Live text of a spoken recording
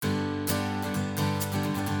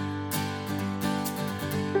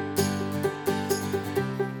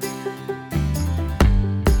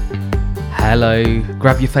Hello,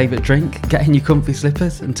 grab your favourite drink, get in your comfy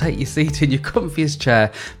slippers and take your seat in your comfiest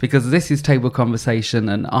chair because this is Table Conversation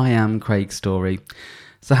and I am Craig Story.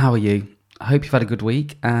 So how are you? I hope you've had a good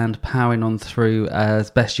week and powering on through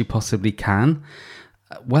as best you possibly can.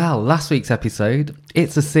 Well, last week's episode,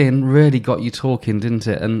 It's a Sin, really got you talking, didn't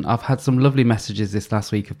it? And I've had some lovely messages this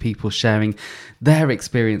last week of people sharing their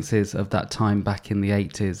experiences of that time back in the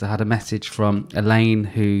 80s. I had a message from Elaine,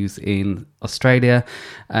 who's in Australia,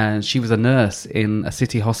 and she was a nurse in a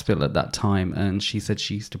city hospital at that time, and she said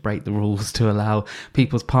she used to break the rules to allow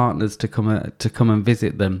people's partners to come and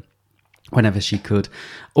visit them whenever she could.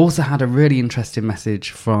 Also had a really interesting message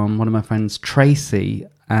from one of my friends, Tracy,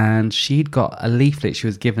 and she'd got a leaflet she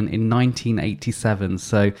was given in 1987,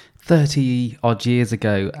 so 30 odd years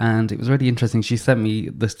ago, and it was really interesting. She sent me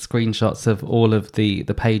the screenshots of all of the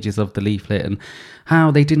pages of the leaflet and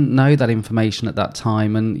how they didn't know that information at that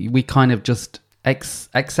time, and we kind of just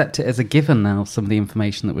accept it as a given now, some of the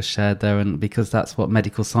information that was shared there, and because that's what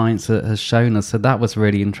medical science has shown us. So that was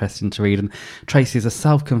really interesting to read. And Tracy's a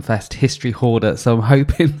self-confessed history hoarder, so I'm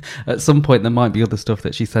hoping at some point there might be other stuff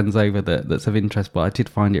that she sends over that's of interest, but I did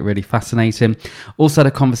find it really fascinating. Also had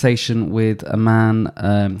a conversation with a man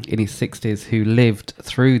in his 60s who lived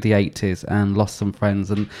through the 80s and lost some friends,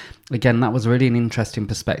 and again, that was really an interesting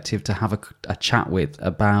perspective to have a chat with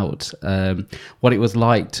about what it was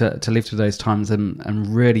like to live through those times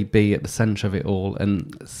and really be at the centre of it all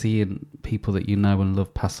and seeing people that you know and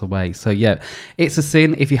love pass away. So yeah, It's a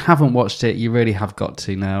Sin. If you haven't watched it, you really have got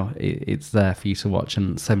to now. It's there for you to watch,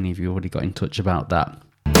 and so many of you already got in touch about that.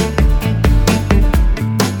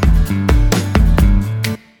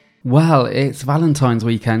 Well, it's Valentine's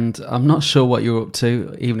weekend. I'm not sure what you're up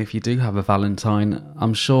to, even if you do have a Valentine.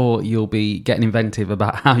 I'm sure you'll be getting inventive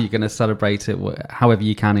about how you're going to celebrate it however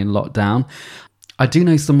you can in lockdown. I do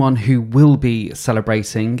know someone who will be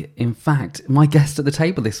celebrating. In fact, my guest at the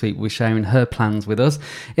table this week was sharing her plans with us.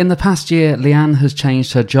 In the past year, Leanne has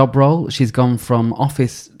changed her job role. She's gone from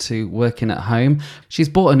office to working at home. She's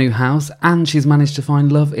bought a new house and she's managed to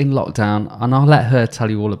find love in lockdown, and I'll let her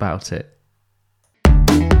tell you all about it.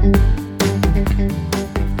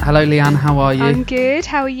 Hello Leanne, how are you? I'm good,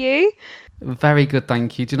 how are you? Very good,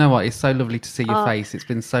 thank you. Do you know what? It's so lovely to see your face. It's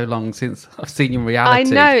been so long since I've seen you in reality.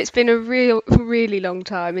 I know, it's been a really long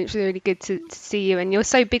time. It's really good to see you, and you're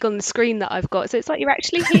so big on the screen that I've got, so it's like you're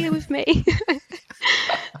actually here with me.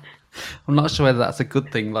 I'm not sure whether that's a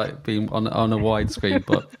good thing, like being on a wide screen,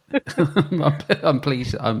 but I'm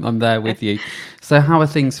pleased I'm there with you. So how are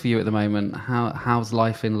things for you at the moment? How's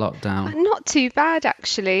life in lockdown? Not too bad,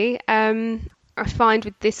 actually. I find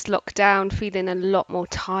with this lockdown feeling a lot more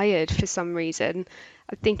tired for some reason.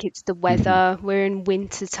 I think it's the weather. We're in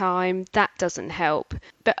winter time. That doesn't help.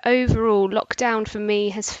 But overall, lockdown for me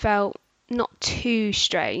has felt not too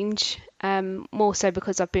strange. More so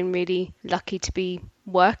because I've been really lucky to be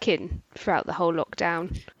working throughout the whole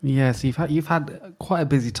lockdown. Yes, you've had quite a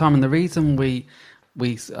busy time, and the reason we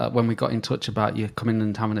when we got in touch about you coming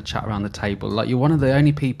and having a chat around the table, like you're one of the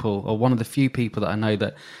only people, or one of the few people that I know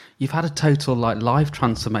that you've had a total life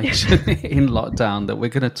transformation in lockdown that we're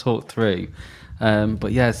going to talk through.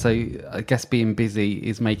 But yeah, so I guess being busy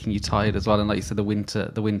is making you tired as well. And like you said, the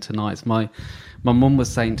winter nights. My mum was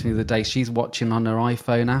saying to me the other day, she's watching on her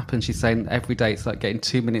iPhone app and she's saying every day it's like getting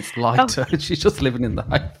 2 minutes lighter. Oh. She's just living in the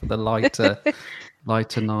hope for the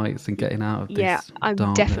lighter nights and getting out of this. Yeah, I'm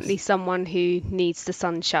darkness. Definitely someone who needs the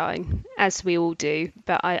sunshine, as we all do,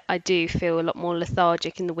 but I do feel a lot more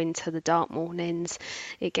lethargic in the winter, the dark mornings,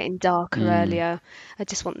 it getting darker earlier. I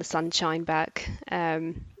just want the sunshine back.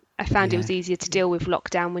 I found it was easier to deal with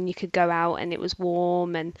lockdown when you could go out and it was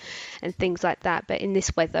warm and things like that. But in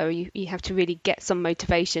this weather, you have to really get some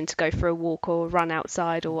motivation to go for a walk or run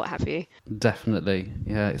outside or what have you. Definitely.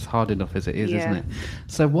 Yeah, it's hard enough as it is, isn't it?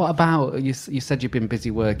 So what about, you said you've been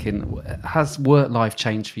busy working. Has work life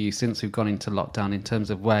changed for you since we've gone into lockdown in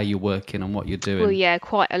terms of where you're working and what you're doing? Well, yeah,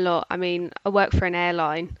 quite a lot. I mean, I work for an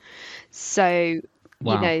airline. So,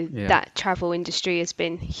 wow. That travel industry has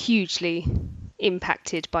been hugely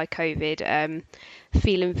impacted by COVID.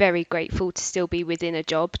 Feeling very grateful to still be within a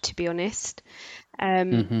job, to be honest.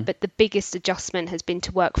 But the biggest adjustment has been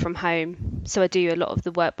to work from home. So I do a lot of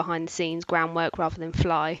the work behind the scenes, groundwork rather than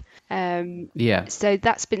fly. So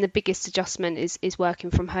that's been the biggest adjustment is working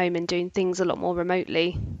from home and doing things a lot more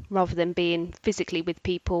remotely rather than being physically with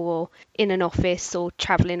people or in an office or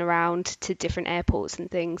traveling around to different airports and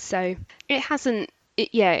things. So it hasn't.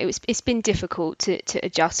 It's been difficult to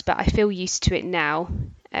adjust, but I feel used to it now.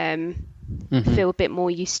 Feel a bit more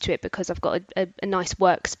used to it because I've got a nice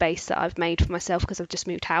workspace that I've made for myself because I've just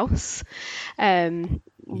moved house,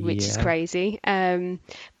 which is Yeah. crazy.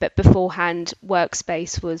 But beforehand,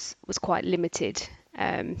 workspace was quite limited.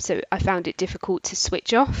 So I found it difficult to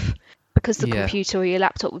switch off because the Yeah. computer or your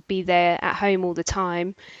laptop would be there at home all the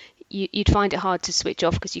time. You'd find it hard to switch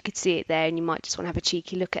off because you could see it there and you might just want to have a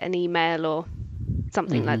cheeky look at an email or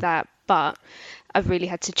something like that. But I've really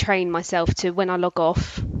had to train myself to, when I log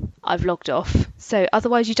off, I've logged off. So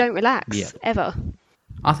otherwise you don't relax ever.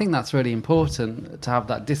 I think that's really important to have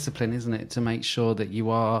that discipline, isn't it? To make sure that you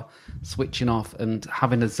are switching off, and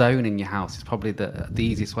having a zone in your house is probably the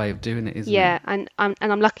easiest way of doing it, isn't it? Yeah, and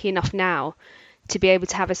I'm lucky enough now to be able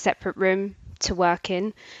to have a separate room to work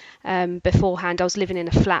in. Beforehand, I was living in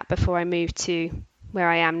a flat before I moved to where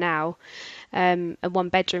I am now, a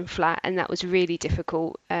 1-bedroom flat, and that was really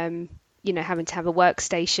difficult. Having to have a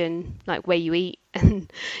workstation like where you eat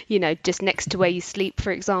and, just next to where you sleep,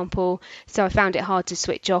 for example. So I found it hard to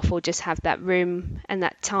switch off or just have that room and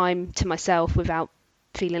that time to myself without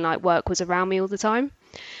feeling like work was around me all the time.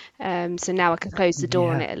 So now I can close the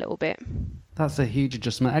door on it a little bit. That's a huge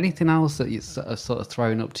adjustment. Anything else that you sort of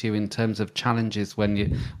thrown up to you in terms of challenges when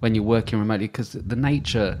you're working remotely? Because the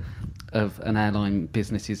nature of an airline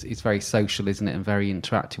business is very social, isn't it, and very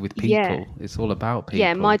interactive with people. Yeah. It's all about people.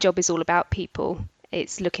 Yeah, my job is all about people.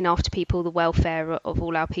 It's looking after people, the welfare of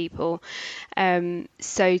all our people.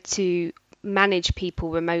 So to manage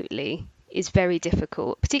people remotely is very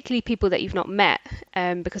difficult, particularly people that you've not met,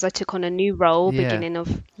 because I took on a new role beginning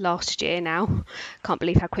of last year now. Can't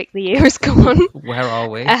believe how quick the year has gone. Where are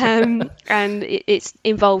we? And it's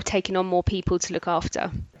involved taking on more people to look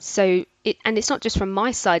after. So it's not just from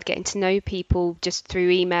my side, getting to know people just through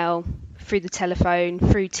email, through the telephone,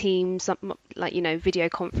 through Teams, like, video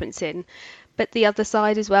conferencing. But the other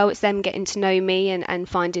side as well, it's them getting to know me and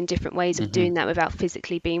finding different ways of doing that without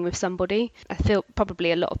physically being with somebody. I feel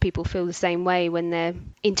probably a lot of people feel the same way when they're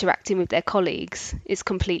interacting with their colleagues. It's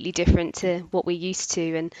completely different to what we're used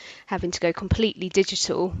to, and having to go completely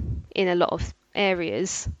digital in a lot of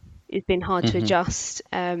areas, it's been hard to adjust.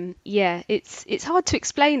 It's hard to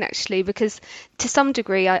explain actually, because to some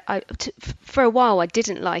degree, for a while I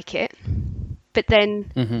didn't like it, but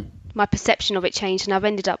then my perception of it changed, and I've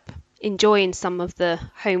ended up enjoying some of the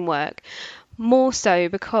homework, more so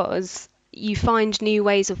because you find new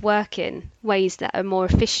ways of working, ways that are more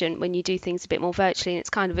efficient when you do things a bit more virtually, and it's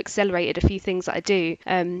kind of accelerated a few things that I do,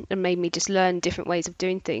 and made me just learn different ways of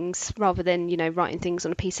doing things rather than writing things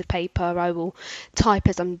on a piece of paper. I will type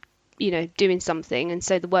as I'm doing something, and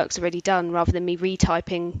so the work's already done rather than me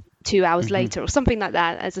retyping 2 hours later or something like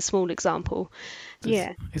that, as a small example.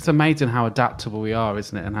 It's amazing how adaptable we are,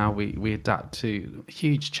 isn't it, and how we adapt to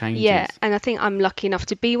huge changes. Yeah, and I think I'm lucky enough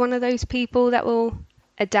to be one of those people that will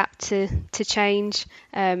adapt to change,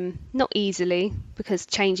 not easily, because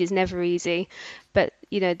change is never easy, but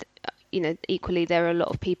equally there are a lot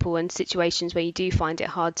of people and situations where you do find it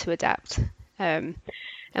hard to adapt. And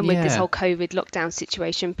with this whole COVID lockdown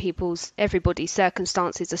situation, everybody's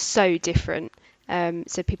circumstances are so different.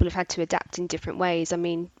 So people have had to adapt in different ways. I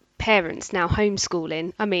mean, parents now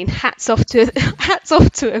homeschooling. I mean, hats off to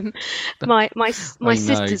them. My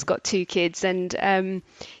sister's got 2 kids, and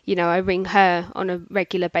I ring her on a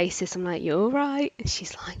regular basis. I'm like, "You're all right?" And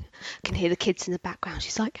she's like, I can hear the kids in the background.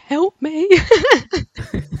 She's like, "Help me."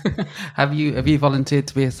 Have you volunteered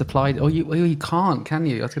to be a supply? Or you can't, can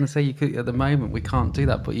you? I was going to say you could at the moment. We can't do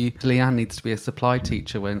that, but Leanne needs to be a supply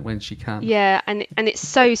teacher when she can. Yeah, and it's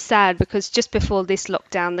so sad because just before this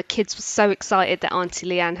lockdown, the kids were so excited that Auntie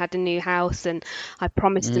Leanne had a new house, and I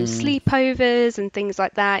promised them sleepovers and things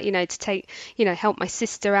like that. To take help my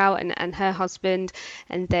sister out and her husband,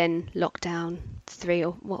 and then lockdown 3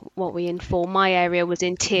 or what we in 4. My area was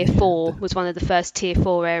in tier 4, was one of the first tier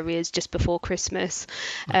 4 areas just before Christmas.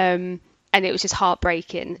 And it was just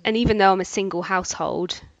heartbreaking. And even though I'm a single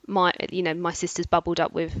household, my sister's bubbled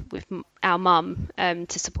up with our mum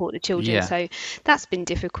to support the children. So that's been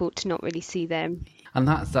difficult to not really see them. And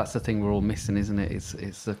that's the thing we're all missing, isn't it?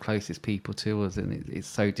 It's the closest people to us, and it's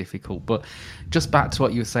so difficult. But just back to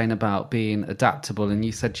what you were saying about being adaptable, and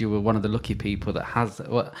you said you were one of the lucky people that has.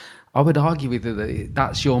 Well, I would argue with you that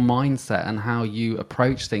that's your mindset and how you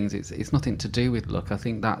approach things. It's nothing to do with luck. I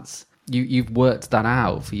think that's you've worked that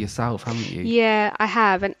out for yourself, haven't you? Yeah, I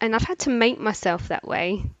have, and I've had to make myself that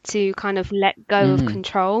way to kind of let go of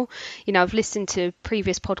control. I've listened to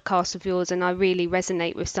previous podcasts of yours, and I really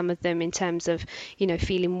resonate with some of them in terms of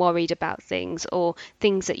feeling worried about things or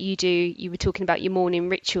things that you do. You were talking about your morning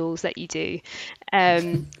rituals that you do,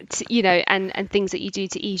 and things that you do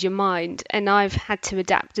to ease your mind. And I've had to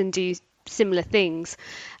adapt and do similar things.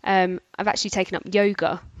 I've actually taken up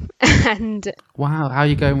yoga, and Wow, how are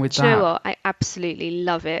you going with do you know that? what? I absolutely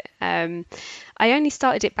love it. I only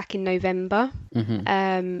started it back in November.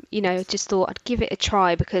 Just thought I'd give it a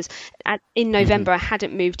try because in November I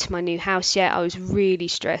hadn't moved to my new house yet. I was really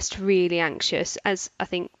stressed, really anxious, as I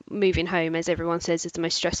think moving home, as everyone says, is the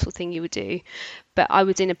most stressful thing you would do. But I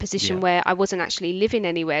was in a position Yeah, where I wasn't actually living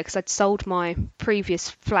anywhere because I'd sold my previous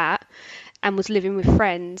flat and was living with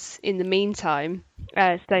friends in the meantime.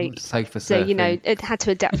 sofa So, surfing. it had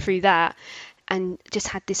to adapt through that, and just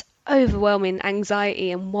had this overwhelming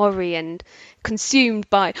anxiety and worry, and consumed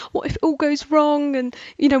by what if it all goes wrong, and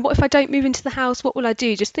what if I don't move into the house, what will I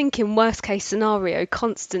do? Just thinking worst case scenario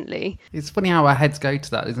constantly. It's funny how our heads go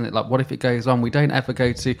to that, isn't it? Like, what if it goes wrong? We don't ever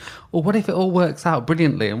go to, or what if it all works out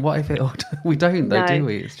brilliantly? And what if it all, we don't though, No, do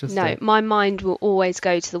we? It's just no, a, my mind will always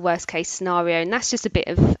go to the worst case scenario, and that's just a bit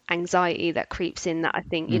of anxiety that creeps in that I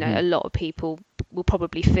think, a lot of people will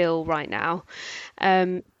probably feel right now.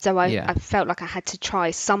 So I yeah. felt like I had to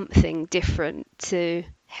try something different to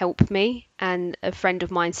help me. And a friend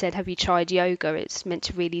of mine said, "Have you tried yoga? It's meant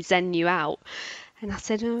to really zen you out." And I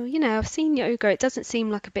said, "Oh, I've seen yoga. It doesn't seem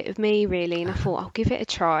like a bit of me really." And I thought, I'll give it a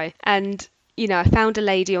try. And, I found a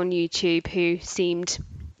lady on YouTube who seemed,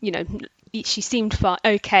 you know, she seemed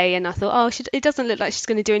okay, and I thought, it doesn't look like she's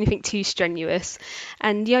going to do anything too strenuous.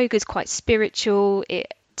 And yoga's quite spiritual.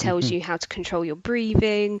 It tells you how to control your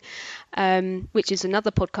breathing, which is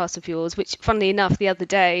another podcast of yours, which funnily enough the other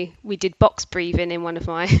day we did box breathing in one of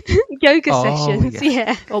my yoga Oh sessions. yeah,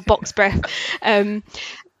 Yeah, or box breath. um,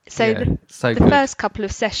 so yeah. So the good. first couple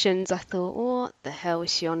of sessions I thought, what the hell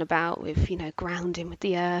is she on about with, grounding with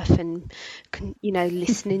the earth and,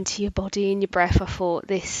 listening to your body and your breath. I thought,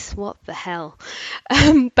 what the hell?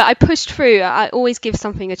 But I pushed through. I always give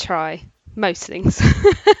something a try, most things.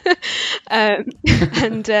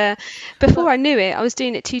 And before I knew it, I was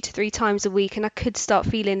doing it 2 to 3 times a week, and I could start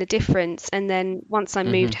feeling a difference. And then once I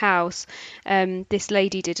moved house, this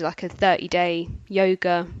lady did like a 30-day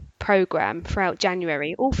yoga program throughout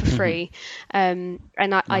January, all for free. And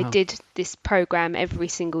I Wow. did this program every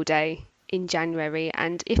single day in January.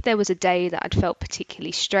 And if there was a day that I'd felt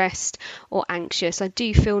particularly stressed or anxious, I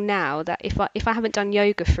do feel now that if I haven't done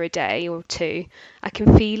yoga for a day or two, I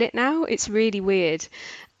can feel it now. It's really weird.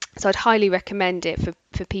 So I'd highly recommend it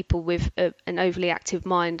for people with an overly active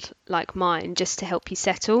mind like mine, just to help you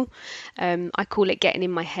settle. I call it getting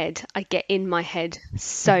in my head. I get in my head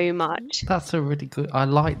so much. That's a really good. I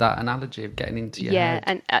like that analogy of getting into your Yeah,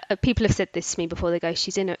 head. and people have said this to me before. They go,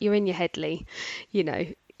 you're in your head, Lee. You know,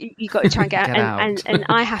 you got to try and get out. Get out. And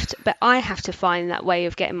I have to find that way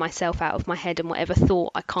of getting myself out of my head and whatever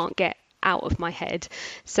thought I can't get out of my head.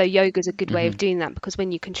 So yoga's a good way of doing that, because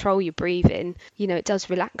when you control your breathing, it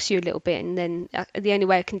does relax you a little bit. And then the only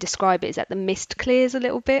way I can describe it is that the mist clears a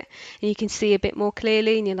little bit and you can see a bit more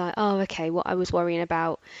clearly, and you're like, oh, okay, what I was worrying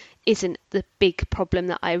about isn't the big problem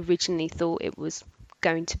that I originally thought it was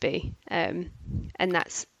going to be. And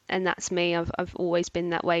that's me. I've always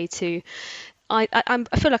been that way too. I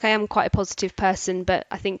feel like I am quite a positive person, but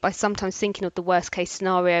I think by sometimes thinking of the worst case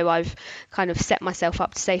scenario, I've kind of set myself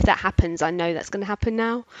up to say, if that happens, I know that's going to happen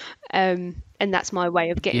now. And that's my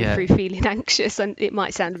way of getting Yeah. through feeling anxious. And it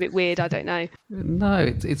might sound a bit weird, I don't know. No,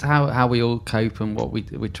 it's how we all cope and what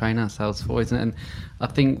we train ourselves for, isn't it? And I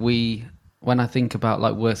think when I think about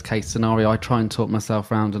like worst case scenario, I try and talk myself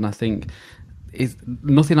around, and I think is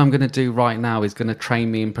nothing I'm going to do right now is going to train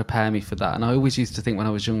me and prepare me for that. And I always used to think when I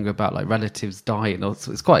was younger about like relatives dying, or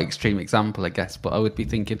it's quite an extreme example, I guess, but I would be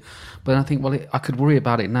thinking, but I think, well, I could worry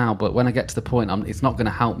about it now, but when I get to the point, it's not going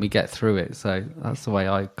to help me get through it. So that's the way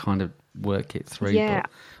I kind of work it through. Yeah,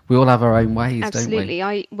 But we all have our own ways, don't we?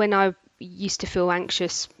 absolutely. When I used to feel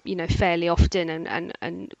anxious, fairly often,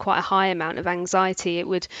 and quite a high amount of anxiety, it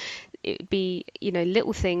would be,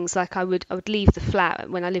 little things like I would leave the flat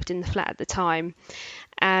when I lived in the flat at the time,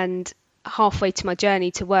 and halfway to my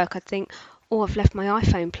journey to work, I'd think, oh, I've left my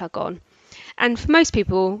iPhone plug on. And for most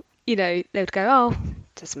people, they would go, oh,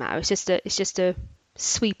 doesn't matter. It's just a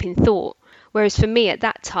sweeping thought. Whereas for me at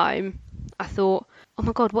that time, I thought, oh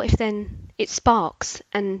my God, what if then it sparks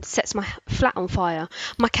and sets my flat on fire?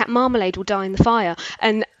 My cat Marmalade will die in the fire.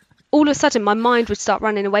 And all of a sudden my mind would start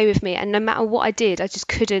running away with me. And no matter what I did, I just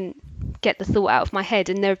couldn't get the thought out of my head.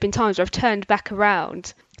 And there have been times where I've turned back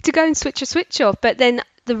around to go and switch a switch off. But then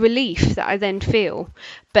the relief that I then feel.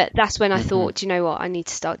 But that's when I thought, do you know what? I need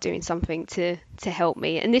to start doing something to help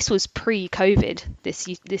me. And this was pre-COVID.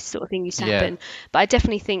 This sort of thing used to Yeah. happen. But I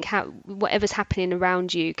definitely think whatever's happening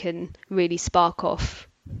around you can really spark off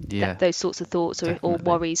Yeah, those sorts of thoughts or definitely.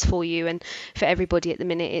 worries for you. And for everybody at the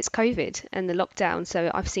minute, it's COVID and the lockdown.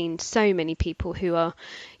 So I've seen so many people who are,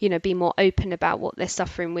 be more open about what they're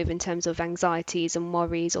suffering with in terms of anxieties and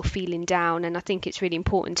worries or feeling down. And I think it's really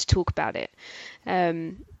important to talk about it.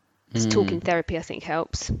 Talking therapy, I think,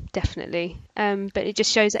 helps definitely. But it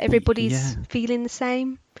just shows that everybody's Yeah, feeling the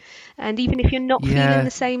same. And even if you're not feeling yeah,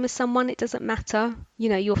 the same as someone, it doesn't matter.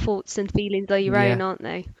 Your thoughts and feelings are your own, yeah. aren't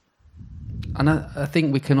they? And I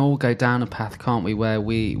think we can all go down a path, can't we, where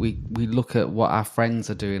we look at what our friends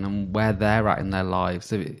are doing and where they're at in their lives.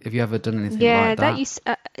 Have you ever done anything Yeah, like that that? used,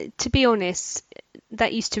 to be honest,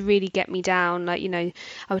 that used to really get me down. Like,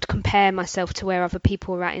 I would compare myself to where other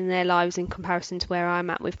people were at in their lives in comparison to where I'm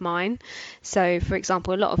at with mine. So, for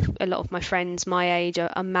example, a lot of my friends my age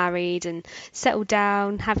are married and settled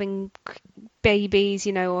down, having babies,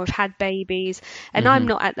 or have had babies, and I'm Hmm.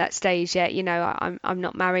 not at that stage yet. I'm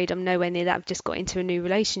not married. I'm nowhere near that. I've just got into a new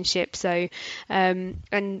relationship. So, and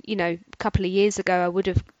a couple of years ago, I would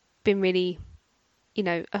have been really,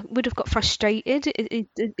 I would have got frustrated. It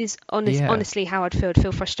is Yeah, honestly how I'd feel. I'd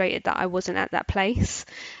feel frustrated that I wasn't at that place.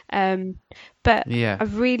 Um, but yeah,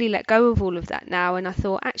 I've really let go of all of that now, and I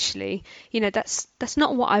thought, actually, that's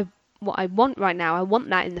not what I want right now. I want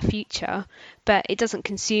that in the future, but it doesn't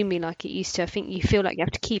consume me like it used to. I think you feel like you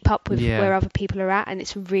have to keep up with yeah. where other people are at, and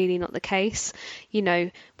it's really not the case.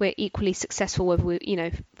 We're equally successful whether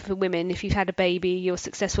for women, if you've had a baby, you're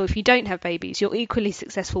successful. If you don't have babies, you're equally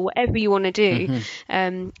successful, whatever you want to do.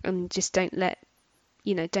 Hmm. And just don't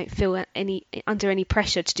feel under any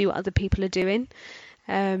pressure to do what other people are doing.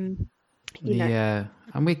 Um, you know, Yeah,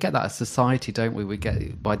 and we get that as society, don't we? We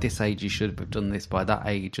get by this age you should have done this by that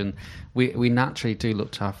age, and we naturally do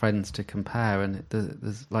look to our friends to compare. And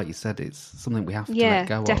there's, like you said, it's something we have to let yeah,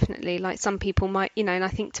 go of. definitely. Like some people might, and I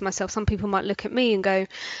think to myself, some people might look at me and go,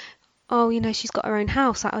 oh, she's got her own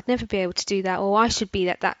house. Like, I'd never be able to do that, or I should be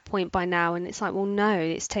at that point by now. And it's like, well,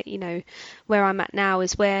 no, where I'm at now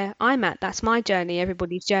is where I'm at. That's my journey.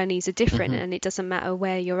 Everybody's journeys are different, Hmm. and it doesn't matter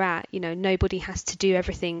where you're at. Nobody has to do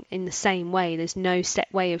everything in the same way. There's no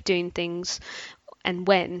set way of doing things and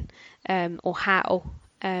when, or how.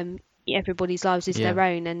 Everybody's lives is Yeah, their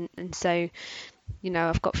own, and so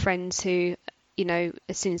I've got friends who,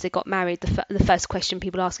 as soon as they got married, the first question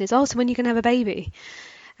people ask is, oh, so when are you going to have a baby?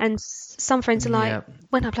 And some friends are like, yeah,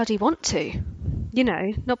 when I bloody want to,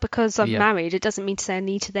 not because I'm yeah, married. It doesn't mean to say I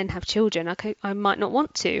need to then have children. I might not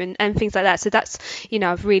want to, and things like that. So that's,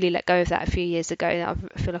 I've really let go of that a few years ago.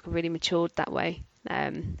 I feel like I've really matured that way.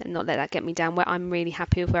 And not let that get me down. Where I'm really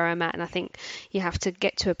happy with where I'm at, and I think you have to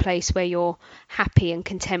get to a place where you're happy and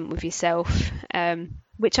content with yourself,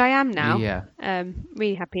 which I am now. yeah.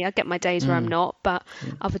 Really happy. I get my days where I'm Mm, not, but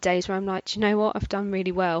other days where I'm like, do you know what? I've done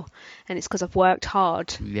really well, and it's because I've worked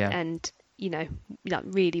hard yeah. and like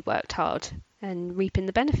really worked hard and reaping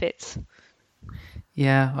the benefits.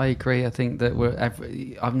 Yeah, I agree. I think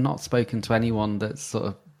that I've not spoken to anyone that's sort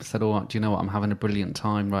of said, "Oh, do you know what? I'm having a brilliant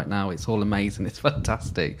time right now. It's all amazing. It's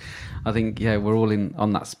fantastic." I think, yeah, we're all in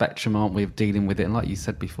on that spectrum, aren't we, of dealing with it? And like you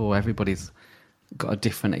said before, everybody's got a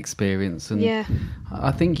different experience, and Yeah,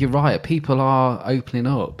 I think you're right. People are opening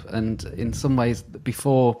up, and in some ways,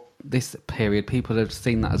 before this period, people have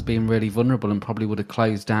seen that as being really vulnerable and probably would have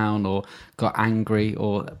closed down or got angry,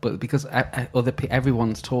 but because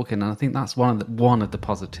everyone's talking, and I think that's one of the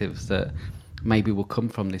positives that maybe will come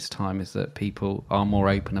from this time is that people are more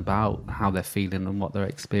open about how they're feeling and what they're yeah.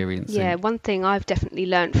 experiencing. One thing I've definitely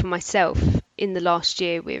learned for myself in the last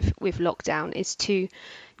year with lockdown is to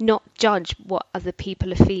not judge what other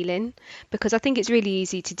people are feeling, because I think it's really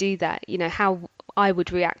easy to do that. How I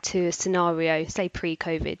would react to a scenario, say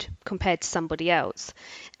pre-COVID, compared to somebody else.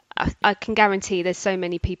 I can guarantee there's so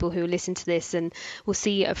many people who listen to this and will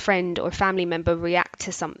see a friend or a family member react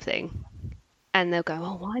to something, and they'll go,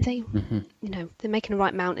 oh, why are they, Hmm. they're making a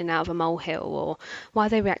right mountain out of a molehill, or why are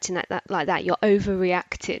they reacting like that? You're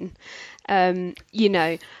overreacting. Um, you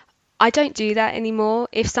know, I don't do that anymore.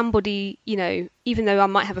 If somebody, even though I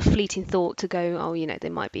might have a fleeting thought to go, oh, they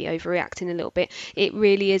might be overreacting a little bit, it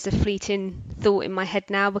really is a fleeting thought in my head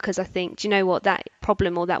now, because I think, do you know what, that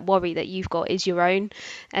problem or that worry that you've got is your own,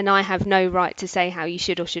 and I have no right to say how you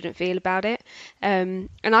should or shouldn't feel about it. And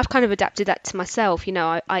I've kind of adapted that to myself.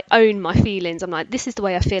 I own my feelings. I'm like, this is the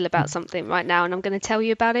way I feel about something right now, and I'm going to tell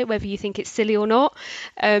you about it, whether you think it's silly or not.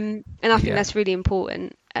 And I think Yeah, that's really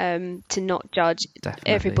important, to not judge.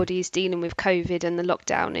 definitely. Everybody's dealing with COVID and the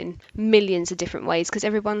lockdown in millions of different ways, because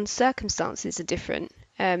everyone's circumstances are different.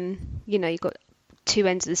 You've got two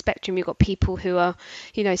ends of the spectrum. You've got people who are,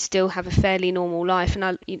 still have a fairly normal life,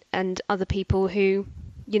 and other people who,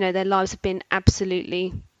 their lives have been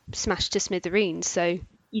absolutely smashed to smithereens. So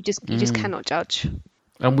You just cannot judge.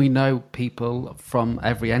 And we know people from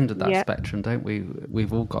every end of that Yeah. spectrum, don't we?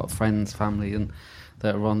 We've all got friends, family, and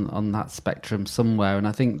that are on that spectrum somewhere. And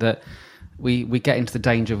I think that we get into the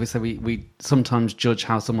danger of, so we sometimes judge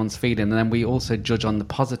how someone's feeling, and then we also judge on the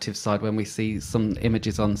positive side when we see some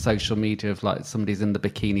images on social media of like somebody's in the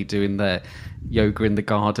bikini doing their yoga in the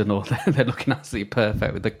garden, or they're looking absolutely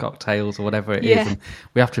perfect with the cocktails or whatever it is. And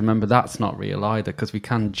we have to remember that's not real either, because we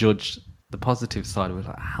can judge the positive side of it.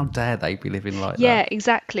 Like, how dare they be living like that? Yeah,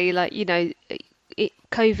 exactly. Like,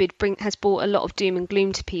 COVID has brought a lot of doom and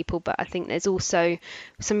gloom to people, but I think there's also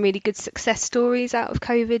some really good success stories out of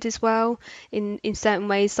COVID as well. In certain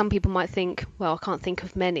ways, some people might think, well, I can't think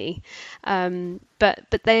of many,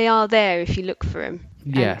 but they are there if you look for them.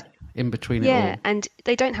 Yeah. In between it all. And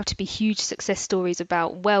they don't have to be huge success stories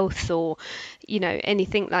about wealth or,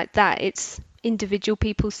 anything like that. It's individual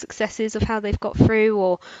people's successes of how they've got through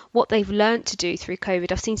or what they've learned to do through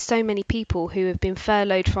COVID. I've seen so many people who have been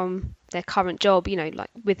furloughed from their current job,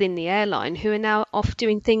 like within the airline, who are now off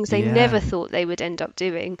doing things they never thought they would end up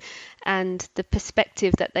doing. And the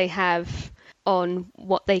perspective that they have on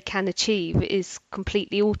what they can achieve is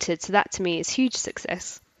completely altered. So that to me is huge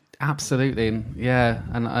success. Absolutely.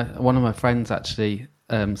 And one of my friends actually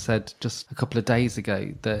said just a couple of days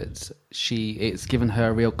ago that it's given her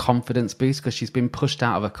a real confidence boost, because she's been pushed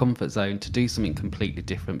out of her comfort zone to do something completely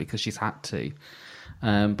different because she's had to.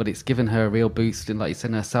 But it's given her a real boost in, like you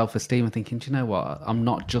said, her self-esteem, and thinking, do you know what? I'm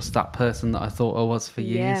not just that person that I thought I was for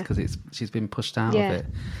years, because she's been pushed out of it.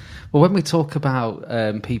 Well, when we talk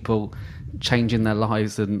about people changing their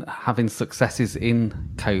lives and having successes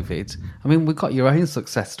in COVID, I mean, we've got your own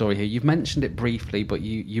success story here. You've mentioned it briefly, but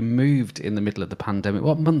you moved in the middle of the pandemic.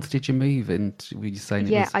 What month did you move in? Were you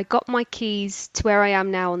saying I got my keys to where I am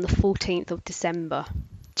now on the 14th of December,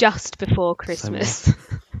 just before Christmas.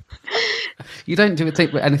 You don't do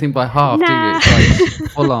anything by half, do you? It's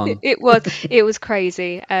like full on. It was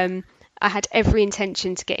crazy. I had every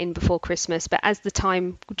intention to get in before Christmas, but as the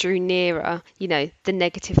time drew nearer, the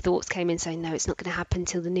negative thoughts came in saying, no, it's not going to happen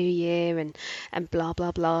till the new year and blah,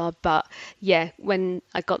 blah, blah. But when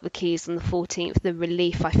I got the keys on the 14th, the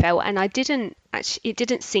relief I felt, and it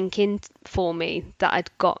didn't sink in for me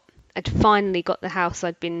that I'd finally got the house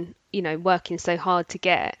I'd been, working so hard to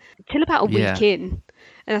get, till about a week in.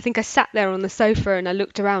 And I think I sat there on the sofa and I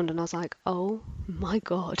looked around and I was like, oh my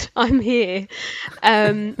God, I'm here.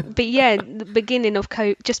 But the beginning of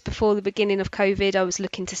just before the beginning of COVID, I was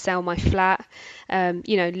looking to sell my flat,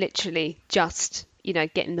 literally just,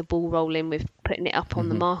 getting the ball rolling with putting it up on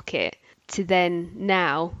the market, to then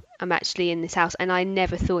now I'm actually in this house. And I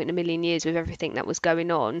never thought in a million years, with everything that was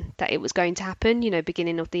going on, that it was going to happen.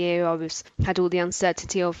 Beginning of the year, I had all the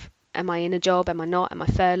uncertainty of, am I in a job? Am I not? Am I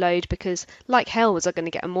furloughed? Because like hell was I going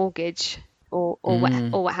to get a mortgage or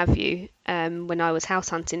what have you when I was house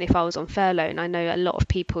hunting if I was on furlough. And I know a lot of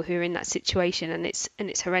people who are in that situation, and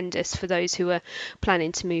it's horrendous for those who are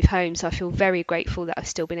planning to move home. So I feel very grateful that I've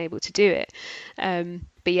still been able to do it.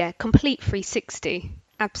 But complete 360.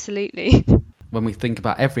 Absolutely. When we think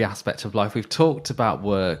about every aspect of life, we've talked about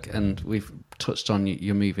work and we've touched on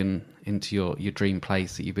you moving into your dream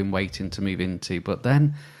place that you've been waiting to move into, but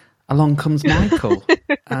then along comes Michael.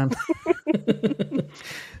 And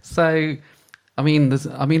so,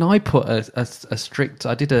 I put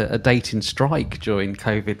I did a dating strike during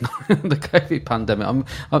COVID, the COVID pandemic.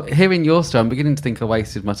 I'm hearing your story, I'm beginning to think I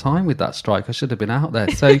wasted my time with that strike. I should have been out there.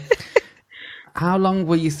 So how long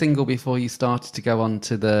were you single before you started to go on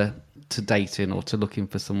to dating or to looking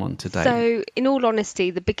for someone to date? So in all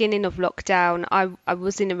honesty, the beginning of lockdown, I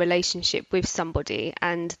was in a relationship with somebody,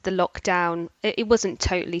 and the lockdown, it wasn't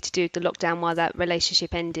totally to do with the lockdown why that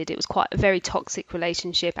relationship ended. It was quite a very toxic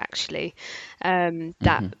relationship actually,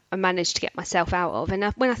 that I managed to get myself out of. And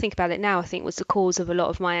when I think about it now, I think it was the cause of a lot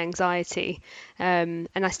of my anxiety, and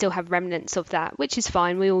I still have remnants of that, which is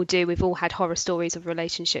fine. We all do. We've all had horror stories of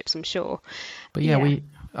relationships, I'm sure. But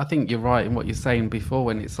I think you're right in what you're saying before,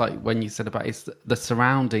 when it's like, when you said about it's the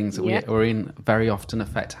surroundings that we're in very often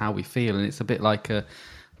affect how we feel. And it's a bit like a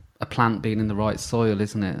plant being in the right soil,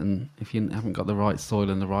 isn't it? And if you haven't got the right soil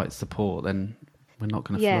and the right support, then we're not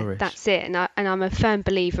going to flourish. Yeah, that's it. And I'm a firm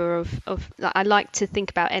believer of I like to think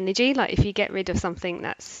about energy. Like if you get rid of something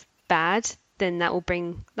that's bad, then that will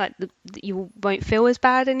bring, like, you won't feel as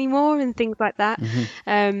bad anymore and things like that.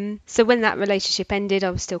 So when that relationship ended,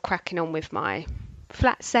 I was still cracking on with my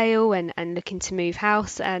flat sale and looking to move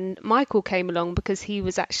house, and Michael came along because he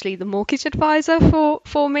was actually the mortgage advisor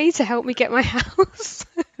for me to help me get my house.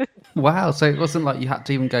 Wow, so it wasn't like you had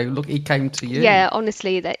to even go, look, he came to you. Yeah,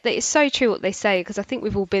 honestly, that it's so true what they say, because I think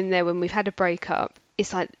we've all been there when we've had a breakup.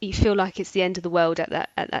 it's like you feel like it's the end of the world at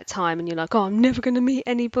that time, and you're like, oh, I'm never going to meet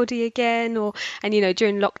anybody again. Or and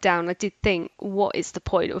during lockdown, I did think, what is the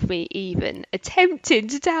point of me even attempting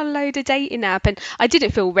to download a dating app? And I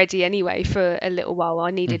didn't feel ready anyway for a little while.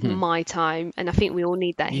 I needed my time, and I think we all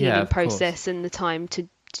need that Yeah, healing of course. process and the time to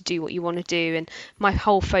do what you want to do. And my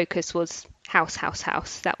whole focus was house.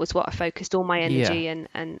 That was what I focused all my Yeah. energy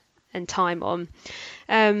and time on.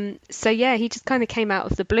 So yeah, he just kind of came out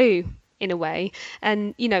of the blue in a way,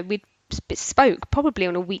 and we'd spoke probably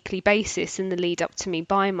on a weekly basis in the lead up to me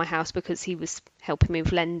buying my house, because he was helping me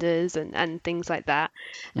with lenders and things like that.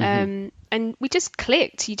 And we just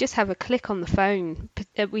clicked. You just have a click on the phone.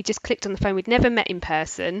 We just clicked on the phone. We'd never met in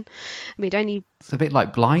person. We'd only It's a bit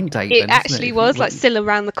like blind date it then, isn't actually it? was like still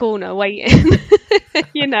around the corner waiting,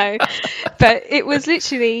 but it was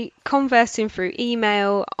literally conversing through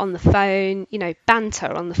email, on the phone,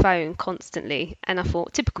 banter on the phone constantly. And I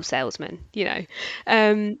thought, typical salesman.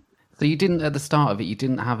 So you didn't, at the start of it, you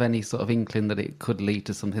didn't have any sort of inkling that it could lead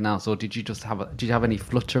to something else, or did you just did you have any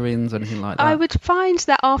flutterings or anything like that? I would find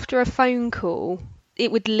that after a phone call,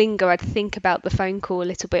 it would linger. I'd think about the phone call a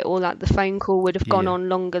little bit, or like the phone call would have gone on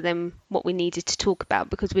longer than what we needed to talk about,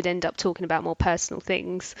 because we'd end up talking about more personal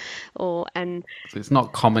things. So it's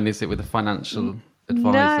not common, is it, with a financial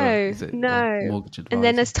advisor? No, Is it, no. Mortgage advisor? And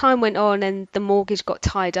then as time went on and the mortgage got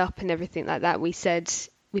tied up and everything like that, we said,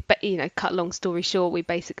 cut a long story short, we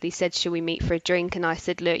basically said, shall we meet for a drink? And I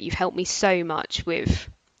said, look, you've helped me so much with,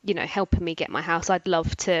 helping me get my house. I'd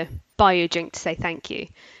love to buy you a drink to say thank you.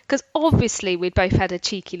 Because obviously we'd both had a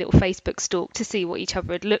cheeky little Facebook stalk to see what each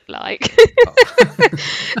other had looked like.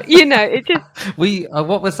 It just...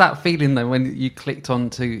 What was that feeling then when you clicked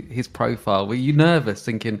onto his profile? Were you nervous,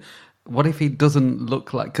 thinking, what if he doesn't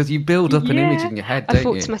look like... Because you build up an image in your head, don't you? I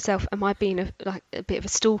thought to myself, am I being a bit of a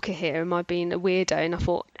stalker here? Am I being a weirdo? And I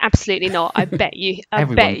thought, absolutely not. I bet you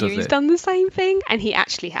he's done the same thing. And he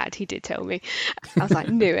actually had. He did tell me. I was like,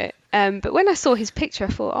 knew it. But when I saw his picture, I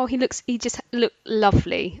thought, oh, he just looked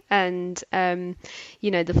lovely. And, the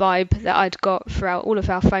vibe that I'd got throughout all of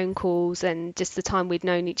our phone calls and just the time we'd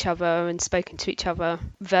known each other and spoken to each other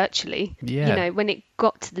virtually. Yeah. When it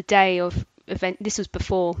got to the day of event, this was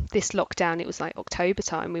before this lockdown, it was like October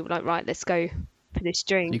time, we were like, right, let's go for this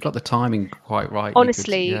drink. You got the timing quite right.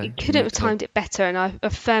 Honestly, you couldn't have timed it better. And I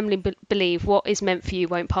firmly believe what is meant for you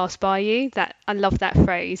won't pass by you. That I love that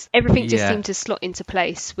phrase. Everything just seemed to slot into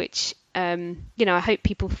place, which I hope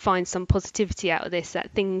people find some positivity out of this,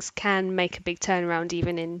 that things can make a big turnaround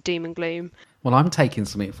even in doom and gloom. Well, I'm taking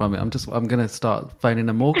something from it. I'm going to start phoning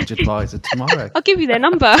a mortgage advisor tomorrow. I'll give you their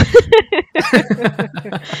number.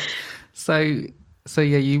 So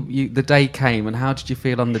yeah, you the day came, and how did you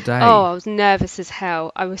feel on the day? Oh, I was nervous as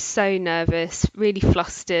hell. I was so nervous, really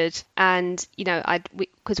flustered, and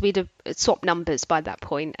because we'd have swapped numbers by that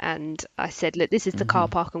point, and I said, look, this is the car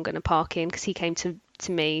park I'm going to park in, because he came to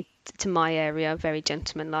me, to my area, very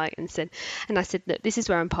gentlemanlike, and I said, look, this is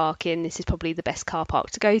where I'm parking. This is probably the best car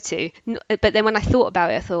park to go to. But then when I thought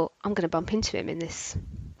about it, I thought, I'm going to bump into him in this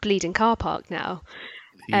bleeding car park now.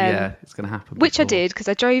 It's going to happen. Which I did, because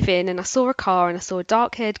I drove in and I saw a car and I saw a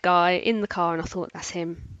dark-haired guy in the car, and I thought, that's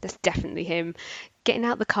him. That's definitely him. Getting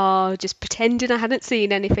out the car, just pretending I hadn't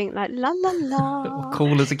seen anything, like la la la.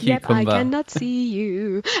 Cool as a cucumber. Yep, I cannot see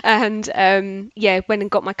you. And went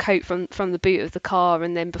and got my coat from the boot of the car,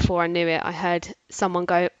 and then before I knew it, I heard someone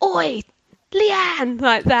go, "Oi, Leanne,"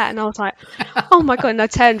 like that, and I was like, oh my god. And I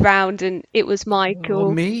turned round and it was Michael.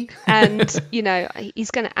 Oh, me? And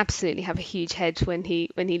he's going to absolutely have a huge head when he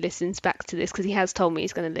listens back to this, because he has told me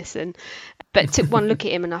he's going to listen. But I took one look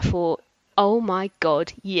at him and I thought, oh my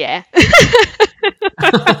god, yeah.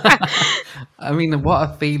 I mean, what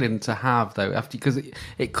a feeling to have though, after, because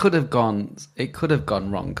it could have gone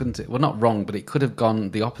wrong, couldn't it? Well, not wrong, but it could have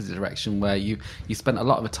gone the opposite direction, where you spent a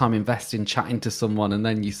lot of time investing, chatting to someone, and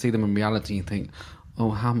then you see them in reality and you think, oh,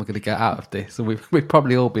 how am I going to get out of this? And we've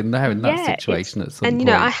probably all been there in that situation at some point. And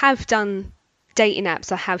I have done dating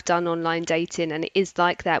apps, I have done online dating, and it is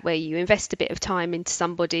like that, where you invest a bit of time into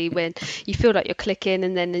somebody when you feel like you're clicking,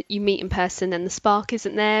 and then you meet in person and the spark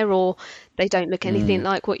isn't there, or they don't look anything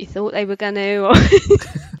like what you thought they were going to, or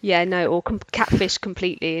or catfish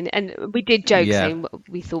completely. And we did joke saying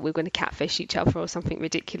we thought we were going to catfish each other or something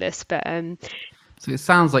ridiculous, but so it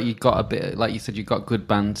sounds like you got a bit, like you said, you got good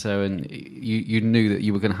banter, and you knew that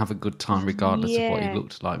you were going to have a good time regardless of what you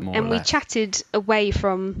looked like, more or less. And we chatted away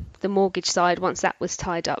from the mortgage side once that was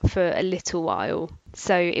tied up for a little while.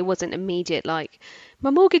 So it wasn't immediate, like,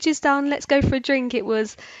 my mortgage is done, let's go for a drink. It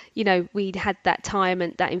was, we'd had that time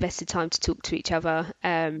and that invested time to talk to each other.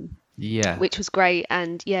 Yeah. which was great.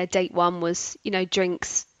 And yeah, date one was,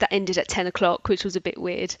 drinks that ended at 10 o'clock, which was a bit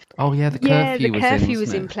weird. Oh yeah, the Yeah, the curfew was in, curfew wasn't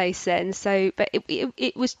was in it? place then. So, but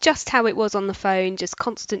it was just how it was on the phone, just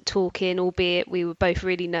constant talking, albeit we were both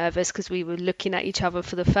really nervous because we were looking at each other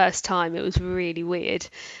for the first time. It was really weird.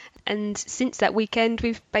 And since that weekend,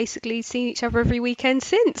 we've basically seen each other every weekend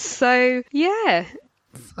since. So, yeah.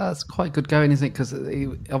 That's quite good going, isn't it? Because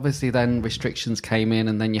obviously then restrictions came in,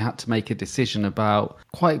 and then you had to make a decision about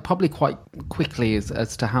probably quite quickly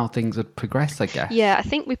as to how things would progress, I guess. Yeah, I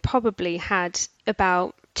think we probably had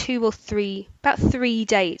about 3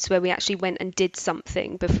 dates where we actually went and did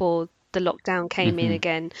something before the lockdown came in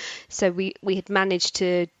again. So we had managed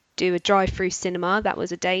to do a drive-through cinema. That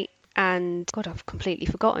was a date. And God, I've completely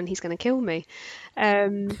forgotten. He's going to kill me.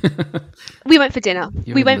 We went for dinner.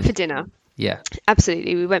 We went for dinner. Yeah.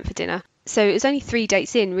 Absolutely, we went for dinner. So it was only 3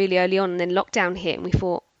 dates in really early on, and then lockdown hit, and we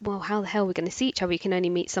thought, well, how the hell are we going to see each other? You can only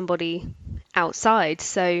meet somebody outside.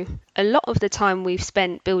 So a lot of the time we've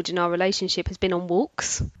spent building our relationship has been on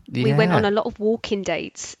walks. We went on a lot of walking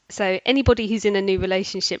dates. So anybody who's in a new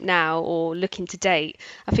relationship now or looking to date,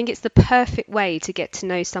 I think it's the perfect way to get to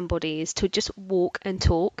know somebody is to just walk and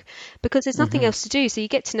talk, because there's nothing else to do. So you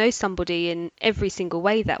get to know somebody in every single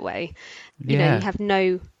way that way. You have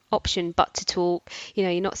no option but to talk.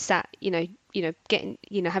 You're not sat getting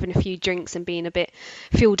having a few drinks and being a bit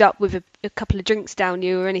filled up with a couple of drinks down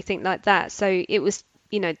you or anything like that. So it was,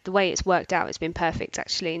 the way it's worked out, it's been perfect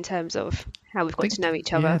actually in terms of how we've got to know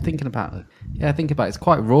each other. Yeah, think about it, it's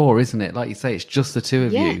quite raw, isn't it? Like you say, it's just the two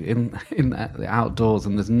of you in the outdoors,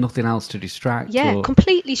 and there's nothing else to distract.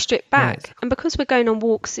 Completely stripped back. And because we're going on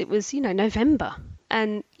walks, it was November.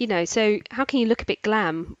 And, so how can you look a bit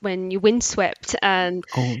glam when you're windswept and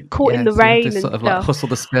caught in the rain and sort of like hustle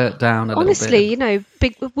the skirt down a Honestly, little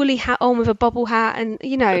bit. Big woolly hat on with a bobble hat, and,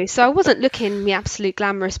 so I wasn't looking my absolute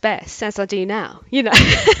glamorous best as I do now,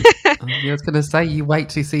 I was going to say, you wait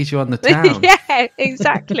till he sees you on the town. Yeah,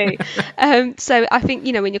 exactly. So I think,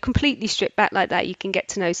 when you're completely stripped back like that, you can get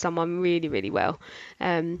to know someone really, really well,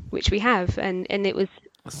 which we have. And it was...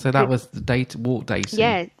 So that was the walk dating?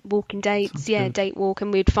 Yeah, walking dates, date walk.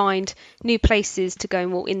 And we'd find new places to go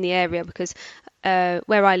and walk in the area, because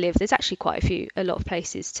where I live, there's actually a lot of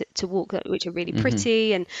places to walk which are really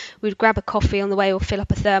pretty. And we'd grab a coffee on the way or fill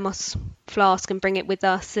up a thermos flask and bring it with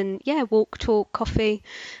us. And walk, talk, coffee.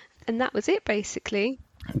 And that was it, basically.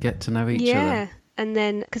 Get to know each other. Yeah. And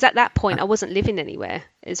then, because at that point I wasn't living anywhere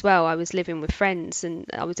as well. I was living with friends and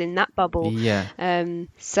I was in that bubble. Yeah.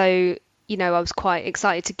 So... I was quite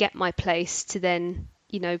excited to get my place to then,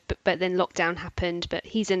 but then lockdown happened, but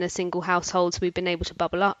he's in a single household, so we've been able to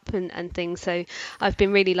bubble up and things. So I've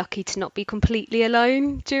been really lucky to not be completely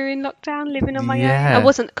alone during lockdown, living on my own. I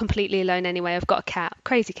wasn't completely alone anyway. I've got a cat,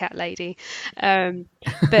 crazy cat lady.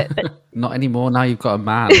 But not anymore. Now you've got a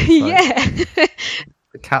man. So. Yeah.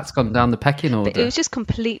 The cat's gone down the pecking order. But it was just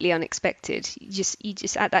completely unexpected. You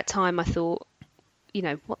just at that time I thought,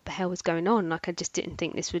 what the hell was going on? Like, I just didn't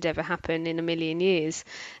think this would ever happen in a million years.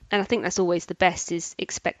 And I think that's always the best, is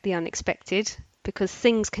expect the unexpected, because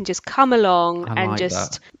things can just come along and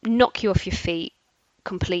just knock you off your feet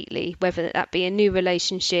completely, whether that be a new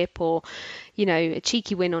relationship or a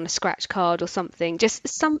cheeky win on a scratch card or something. Just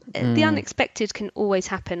the unexpected can always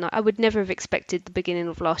happen. I would never have expected the beginning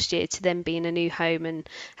of last year to then be in a new home and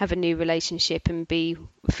have a new relationship and be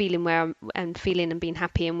feeling and being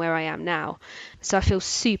happy in where I am now. So I feel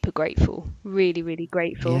super grateful, really, really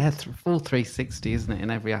grateful. Yeah, full 360, isn't it,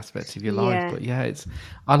 in every aspect of your life? But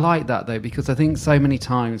I like that though, because I think so many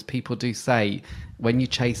times people do say, when you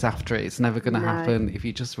chase after it, it's never going to happen. If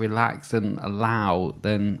you just relax and allow,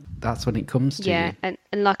 then that's when it comes to you. And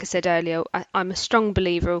like I said earlier, I'm a strong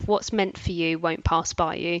believer of what's meant for you won't pass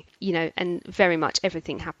by you, and very much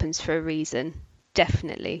everything happens for a reason.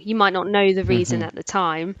 Definitely. You might not know the reason at the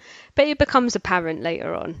time, but it becomes apparent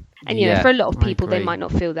later on. And, for a lot of people, they might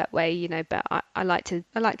not feel that way, but I like to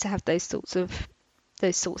have those sorts of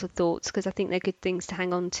thoughts, because I think they're good things to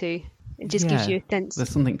hang on to. It just gives you a sense.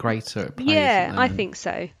 There's something greater at play. Yeah, I think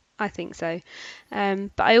so.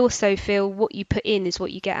 But I also feel what you put in is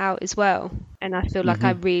what you get out as well. And I feel like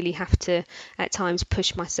I really have to, at times,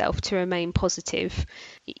 push myself to remain positive,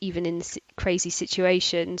 even in crazy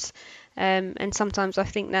situations. And sometimes I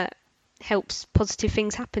think that helps positive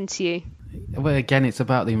things happen to you. Well, again, it's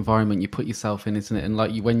about the environment you put yourself in, isn't it? And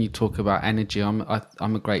like when you talk about energy, I'm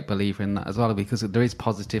a great believer in that as well, because there is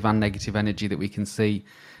positive and negative energy that we can see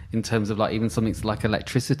in terms of like even something like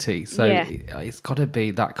electricity. So Yeah. it's got to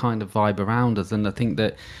be that kind of vibe around us. And I think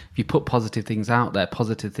that if you put positive things out there,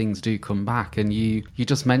 positive things do come back. And you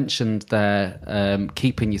just mentioned there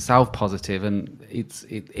keeping yourself positive, and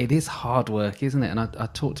it is hard work, isn't it? And I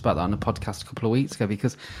talked about that on a podcast a couple of weeks ago,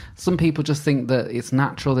 because some people just think that it's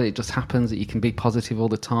natural, that it just happens, that you can be positive all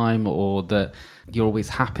the time, or that you're always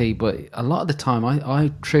happy. But a lot of the time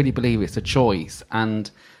I truly believe it's a choice,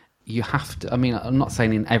 and you have to, I mean, I'm not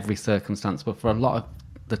saying in every circumstance, but for a lot of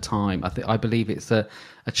the time, I believe it's a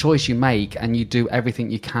choice you make, and you do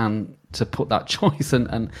everything you can to put that choice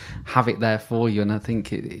and have it there for you. And I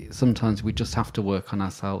think sometimes we just have to work on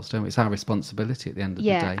ourselves, don't we? It's our responsibility at the end of the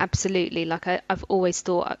day. Yeah, absolutely. Like I've always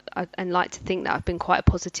thought and like to think that I've been quite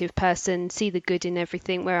a positive person, see the good in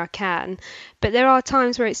everything where I can. But there are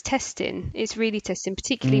times where it's testing. It's really testing,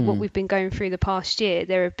 particularly what we've been going through the past year.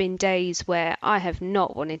 There have been days where I have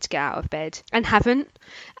not wanted to get out of bed and haven't,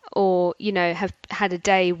 or, you know, have had a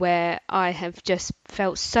day where I have just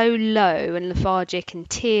felt so low and lethargic and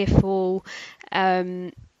tearful,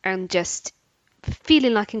 and just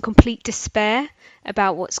feeling like in complete despair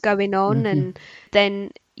about what's going on. And then,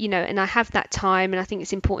 you know, and I have that time, and I think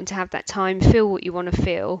it's important to have that time, feel what you want to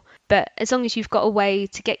feel. But as long as you've got a way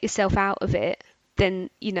to get yourself out of it, then,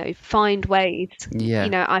 you know, find ways. Yeah. You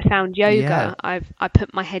know, I found yoga. Yeah. I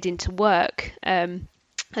put my head into work.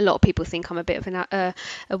 A lot of people think I'm a bit of a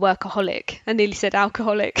workaholic. I nearly said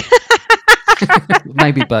alcoholic.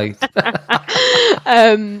 Maybe both.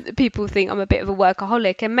 People think I'm a bit of a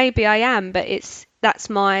workaholic, and maybe I am, but that's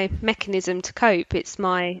my mechanism to cope. It's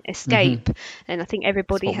my escape. And I think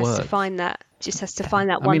everybody has to find that, just has to find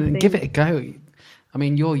that one thing. Give it a go. I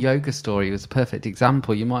mean, your yoga story was a perfect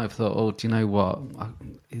example. You might have thought, oh, do you know what?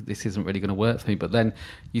 This isn't really going to work for me. But then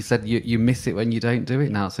you said you miss it when you don't do it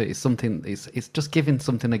now. So it's something, it's just giving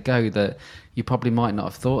something a go that you probably might not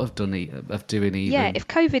have thought of doing even. Yeah, if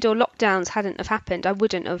COVID or lockdowns hadn't have happened, I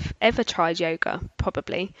wouldn't have ever tried yoga,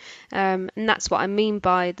 probably. And that's what I mean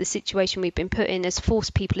by the situation we've been put in has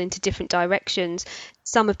forced people into different directions.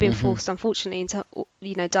 Some have been forced, unfortunately, into,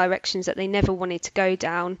 you know, directions that they never wanted to go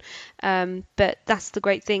down. But that's the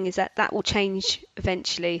great thing, is that will change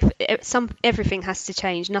eventually. Everything has to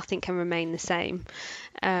change. Nothing can remain the same.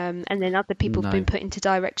 And then other people have been put into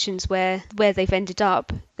directions where they've ended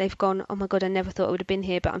up, they've gone, oh my God, I never thought I would have been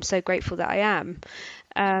here, but I'm so grateful that I am.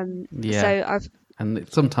 So and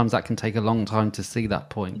sometimes that can take a long time to see that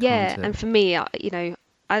point. Yeah, and for me, you know,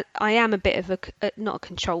 I am a bit of not a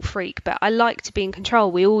control freak, but I like to be in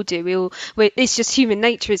control. We all do. It's just human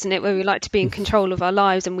nature, isn't it? Where we like to be in control of our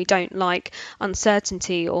lives, and we don't like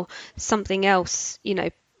uncertainty or something else, you know,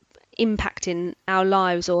 impacting our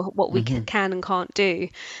lives or what we can and can't do.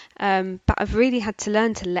 But I've really had to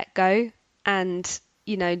learn to let go, and,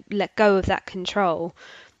 you know, let go of that control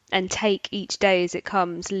and take each day as it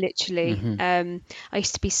comes, literally. I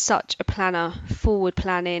used to be such a planner, forward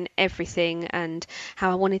planning everything and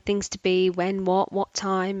how I wanted things to be, when, what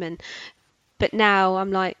time. But now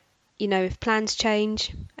I'm like, you know, if plans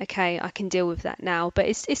change, okay, I can deal with that now. But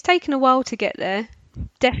it's taken a while to get there.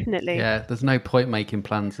 Definitely. Yeah, there's no point making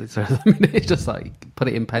plans. It's just like put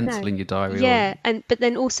it in pencil in your diary. Yeah, but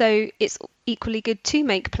then also it's equally good to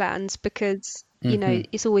make plans, because, you know,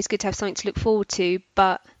 it's always good to have something to look forward to,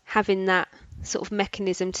 but having that sort of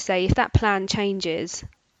mechanism to say, if that plan changes,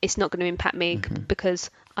 it's not going to impact me because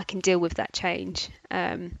I can deal with that change.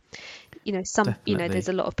 You know, you know, there's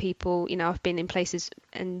a lot of people, you know, I've been in places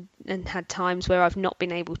and had times where I've not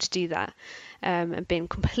been able to do that, and been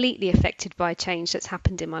completely affected by change that's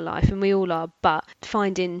happened in my life, and we all are, but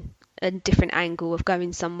finding a different angle of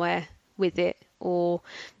going somewhere with it, or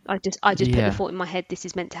I just put the thought in my head, this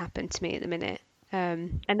is meant to happen to me at the minute.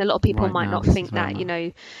 And a lot of people might not think that, you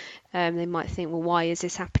know, they might think, well, why is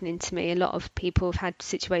this happening to me? A lot of people have had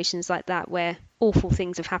situations like that where awful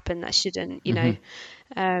things have happened that shouldn't, you know.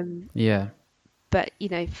 But, you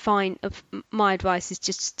know, my advice is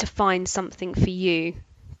just to find something for you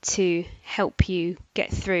to help you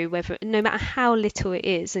get through, no matter how little it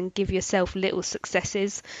is, and give yourself little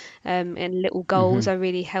successes and little goals. I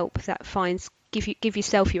really help that give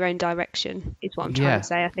yourself your own direction, is what I'm trying to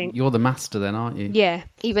say. I think you're the master then, aren't you? Yeah,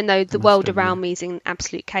 even though the world around me is in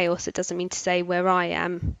absolute chaos, it doesn't mean to say where I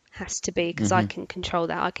am has to be, because I can control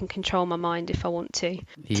that. I can control my mind if I want to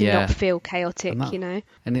not feel chaotic, you know.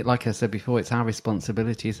 And it, like I said before, it's our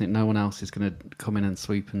responsibility, isn't it? No one else is going to come in and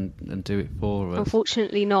sweep and do it for us.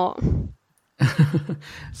 Unfortunately not.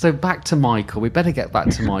 So back to Michael. We better get back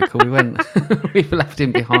to Michael. We've left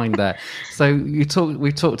him behind there. So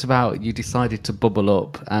we talked about, you decided to bubble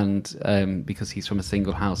up, and because he's from a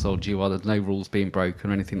single household, there's no rules being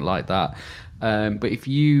broken or anything like that. But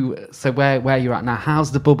where you're at now,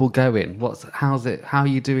 how's the bubble going? How are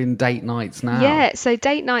you doing date nights now? Yeah, so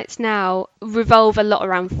date nights now revolve a lot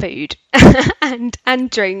around food and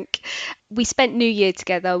drink. We spent New Year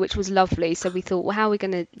together, which was lovely. So we thought, well, how are we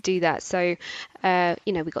going to do that? So,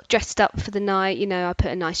 we got dressed up for the night. I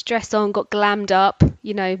put a nice dress on, got glammed up,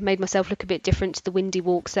 made myself look a bit different to the windy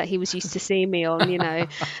walks that he was used to seeing me on,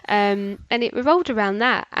 and it revolved around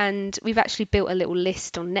that. And we've actually built a little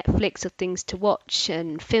list on Netflix of things to watch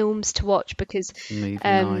and films to watch because,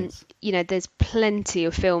 there's plenty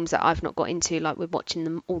of films that I've not got into. Like we're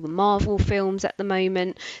watching all the Marvel films at the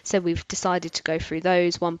moment. So we've decided to go through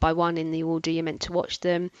those one by one in the order you're meant to watch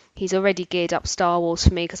them. He's already geared up Star Wars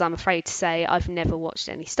for me because I'm afraid to say I've never watched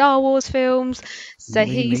any Star Wars films. So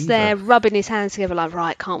he's there rubbing his hands together like,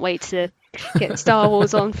 right, can't wait to get Star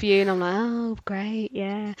Wars on for you. And I'm like, oh, great,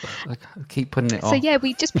 yeah. I keep putting it off. So yeah,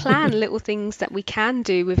 we just plan little things that we can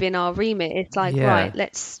do within our remit. It's like, right,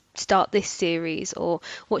 let's start this series, or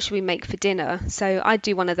what should we make for dinner? So I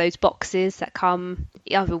do one of those boxes that come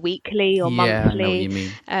either weekly or monthly. I know what you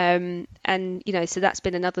mean. And so that's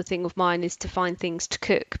been another thing of mine, is to find things to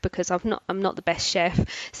cook, because I'm not the best chef,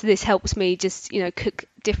 so this helps me just cook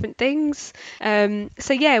different things.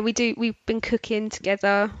 So yeah, we've been cooking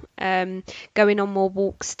together, going on more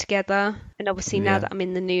walks together, and obviously now that I'm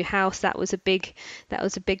in the new house, that was a big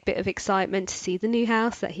bit of excitement to see the new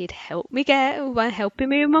house that he'd helped me get by helping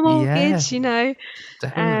me with my mortgage.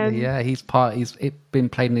 Definitely, he's been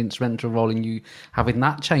playing an instrumental role in you having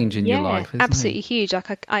that change in your life, isn't absolutely huge.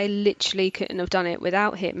 Like I literally couldn't have done it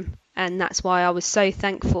without him, and that's why I was so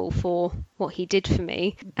thankful for what he did for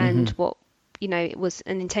me, and what it was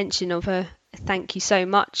an intention of a thank you so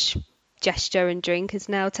much gesture and drink has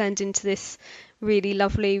now turned into this really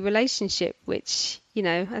lovely relationship, which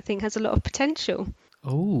I think has a lot of potential.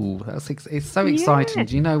 Oh, it's so exciting.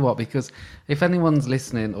 Do you know what? Because if anyone's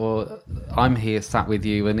listening, or I'm here sat with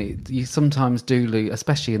you, and you sometimes do lose,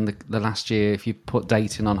 especially in the last year, if you put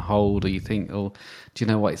dating on hold, or you think, oh, do you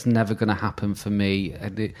know what? It's never going to happen for me.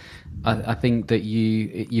 And I think that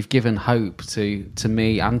you've given hope to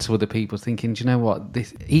me and to other people, thinking, do you know what?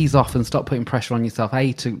 Ease off and stop putting pressure on yourself.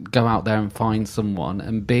 A, to go out there and find someone,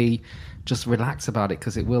 and B, just relax about it,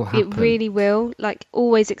 because it will happen. It really will. Like,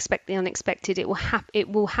 always expect the unexpected. It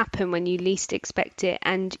will happen when you least expect it,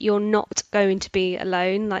 and you're not going to be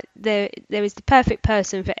alone. Like, there is the perfect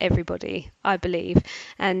person for everybody, I believe.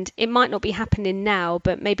 And it might not be happening now,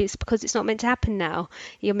 but maybe it's because it's not meant to happen now.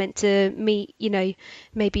 You're meant to meet,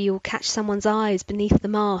 maybe you'll catch someone's eyes beneath the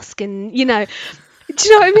mask, and do you know what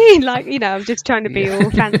I mean? Like, I'm just trying to be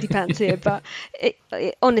all fancy pants here, but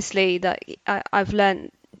honestly, that I've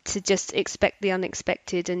learned to just expect the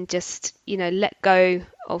unexpected, and just let go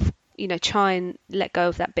of try and let go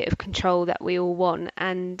of that bit of control that we all want,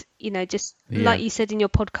 and just like you said in your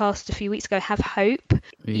podcast a few weeks ago, have hope.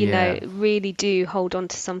 Really do hold on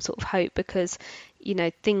to some sort of hope, because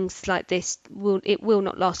things like this will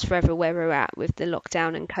not last forever where we're at with the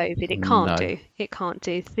lockdown and COVID. It can't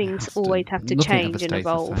do. Things always have to change and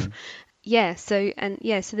evolve. So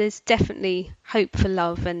there's definitely hope for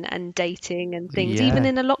love and dating and things, even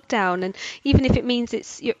in a lockdown, and even if it means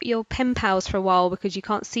it's your pen pals for a while because you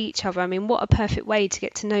can't see each other. I mean, what a perfect way to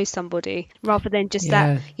get to know somebody, rather than just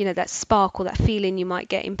that that spark or that feeling you might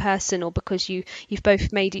get in person, or because you've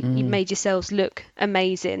both made yourselves look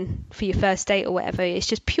amazing for your first date or whatever. It's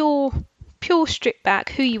just pure strip back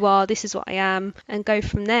who you are, this is what I am, and go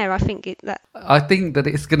from there. I think that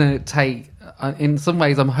it's going to take, in some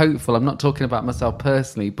ways I'm hopeful, I'm not talking about myself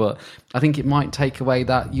personally, but I think it might take away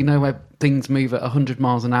that, where things move at 100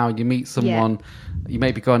 miles an hour, you meet someone, you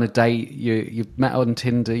maybe go on a date, you've met on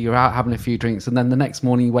Tinder, you're out having a few drinks, and then the next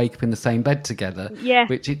morning you wake up in the same bed together,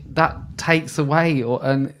 that takes away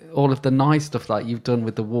all of the nice stuff like you've done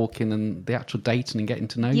with the walking and the actual dating and getting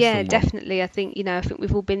to know someone. Definitely. I think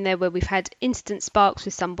we've all been there, where we've had instant sparks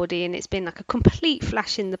with somebody, and it's been like a complete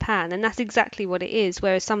flash in the pan, and that's exactly what it is.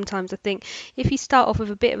 Whereas sometimes I think if you start off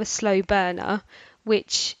with a bit of a slow burner,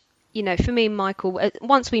 which for me and Michael,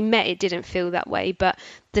 once we met, it didn't feel that way, but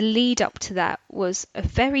the lead up to that was a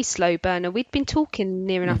very slow burner. We'd been talking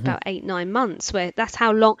near enough about 8-9 months, where that's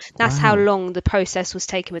how long the process was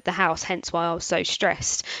taking with the house, hence why I was so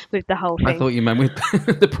stressed with the whole thing. I thought you meant with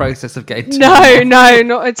the process of getting to No,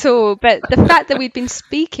 not at all. But the fact that we'd been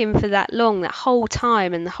speaking for that long, that whole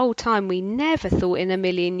time, and the whole time we never thought in a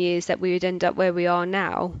million years that we would end up where we are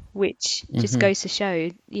now, which just goes to show,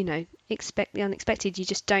 expect the unexpected. You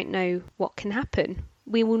just don't know what can happen.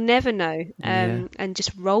 We will never know, and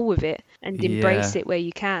just roll with it and embrace it where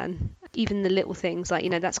you can. even the little things, like,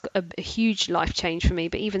 that's a huge life change for me,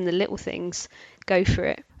 but even the little things, go for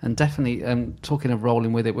it. And definitely, talking of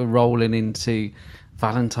rolling with it, we're rolling into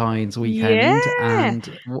Valentine's weekend. Yeah. And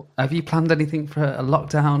have you planned anything for a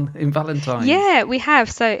lockdown in Valentine's? Yeah, we have.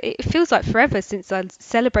 So it feels like forever since I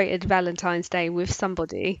celebrated Valentine's Day with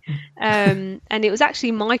somebody. And it was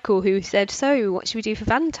actually Michael who said, "So, what should we do for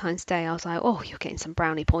Valentine's Day?" I was like, "Oh, you're getting some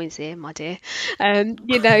brownie points here, my dear."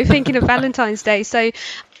 Thinking of Valentine's Day. So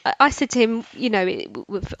I said to him,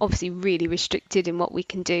 we're obviously really restricted in what we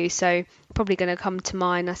can do. So probably going to come to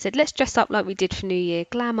mine. I said, let's dress up like we did for New Year,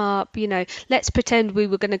 glam up, let's pretend we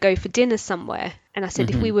were going to go for dinner somewhere. And I said,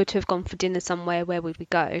 if we were to have gone for dinner somewhere, where would we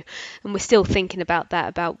go? And we're still thinking about that,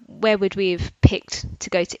 about where would we have picked to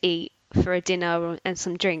go to eat for a dinner and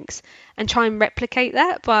some drinks, and try and replicate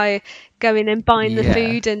that by going and buying the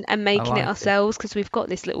food and making it ourselves, because we've got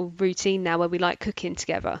this little routine now where we like cooking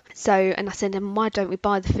together. So, and I said, why don't we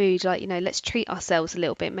buy the food, like, let's treat ourselves a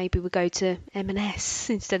little bit. Maybe we go to M&S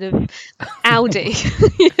instead of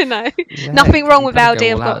Aldi. Nothing wrong with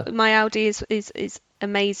Aldi. I've got my Aldi is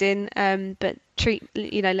amazing, but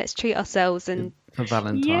let's treat ourselves. And for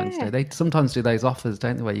Valentine's Day, they sometimes do those offers,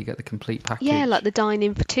 don't they, where you get the complete package, like the dine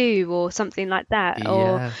in for two or something like that,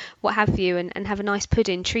 or what have you, and have a nice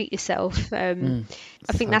pudding, treat yourself. I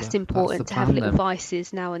think that's important, to have little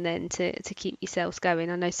vices now and then to keep yourselves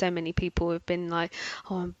going. I know so many people have been like,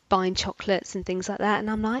 oh, I'm buying chocolates and things like that,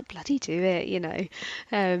 and I'm like, bloody do it,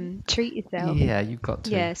 treat yourself. You've got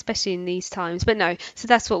to, especially in these times. But no, so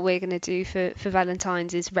that's what we're going to do for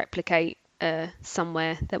Valentine's, is replicate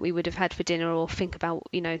somewhere that we would have had for dinner, or think about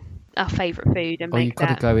our favourite food and make you've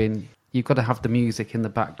got to go in. You've got to have the music in the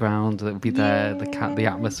background that will be there, the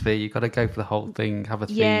atmosphere. You've got to go for the whole thing, have a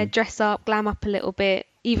theme. Yeah, dress up, glam up a little bit,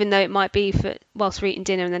 even though it might be for whilst we're eating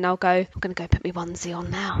dinner, and then I'm going to go put my onesie on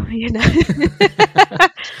now,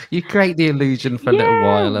 You create the illusion for a little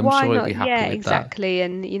while. I'm sure you'll be happy with that. Yeah, exactly.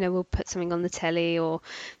 And, we'll put something on the telly, or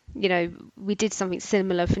we did something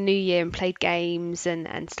similar for New Year and played games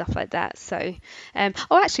and stuff like that. So,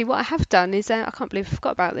 actually, what I have done is, I can't believe I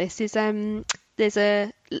forgot about this, is there's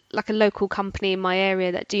a local company in my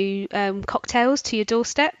area that do cocktails to your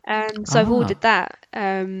doorstep. So I've ordered that.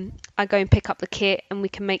 I go and pick up the kit, and we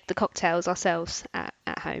can make the cocktails ourselves at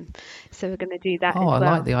home. So we're going to do that as well. I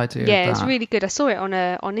like the idea of that. Yeah, it's really good. I saw it on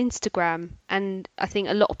Instagram, and I think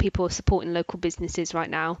a lot of people are supporting local businesses right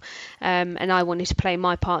now. And I wanted to play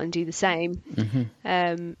my part and do the same.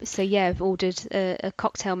 So yeah, I've ordered a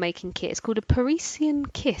cocktail making kit. It's called a Parisian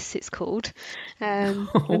Kiss, it's called.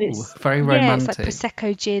 It's very romantic. Yeah, it's like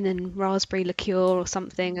Prosecco gin and raspberry liqueur or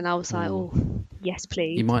something. And I was like, oh, yes,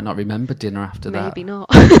 please. You might not remember dinner after that. Maybe not.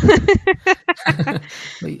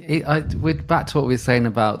 We're back to what we were saying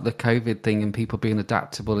about the COVID thing and people being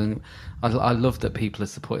adaptable, and I love that people are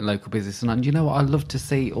supporting local business. And you know what I love to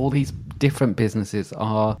see? All these different businesses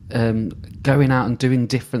are going out and doing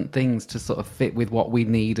different things to sort of fit with what we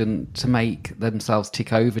need and to make themselves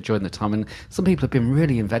tick over during the time. And some people have been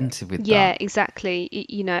really inventive with that. Yeah, exactly.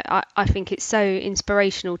 I think it's so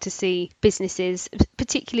inspirational to see businesses,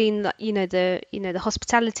 particularly in the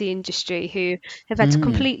hospitality industry, who have had to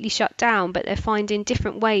completely shut down, but they're finding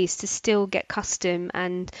different ways to still get custom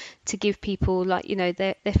and to give people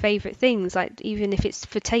their favorite things, like even if it's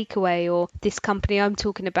for takeaway, or this company I'm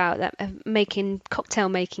talking about that are making cocktail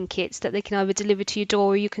making kits that they can either deliver to your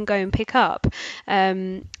door or you can go and pick up.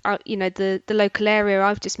 The local area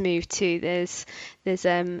I've just moved to, there's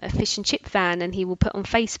a fish and chip van, and he will put on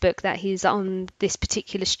Facebook that he's on this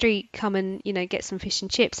particular street, come and get some fish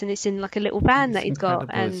and chips, and it's in like a little van that he's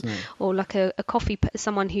got, and or like a coffee,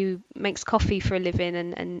 someone who makes coffee for a living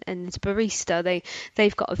and is a barista,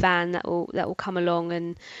 they've got a van that will come along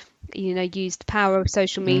and use the power of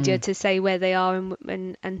social media to say where they are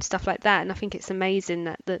and stuff like that. And I think it's amazing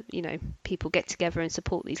that people get together and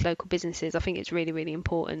support these local businesses. I think it's really, really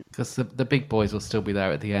important, because the big boys will still be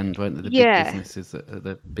there at the end, won't they? The big businesses,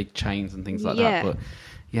 the big chains and things like that. But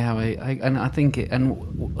I think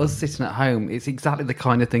and us sitting at home, it's exactly the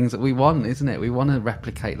kind of things that we want, isn't it? We want to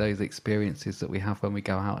replicate those experiences that we have when we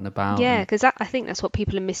go out and about. Yeah, because I think that's what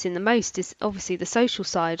people are missing the most, is obviously the social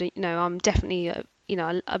side. I'm definitely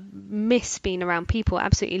I miss being around people. I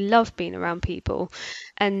absolutely love being around people,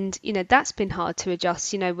 and that's been hard to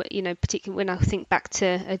adjust. Particularly when I think back to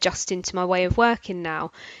adjusting to my way of working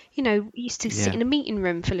now. We used to sit in a meeting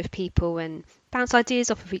room full of people and bounce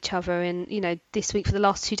ideas off of each other. And this week, for the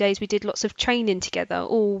last 2 days, we did lots of training together,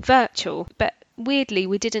 all virtual. But weirdly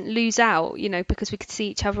we didn't lose out, because we could see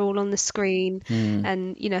each other all on the screen,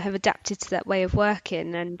 and have adapted to that way of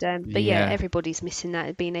working. And but yeah, Yeah. everybody's missing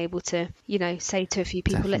that, being able to say to a few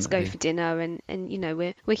people, let's go Definitely. for dinner.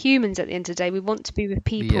 And we're humans at the end of the day. We want to be with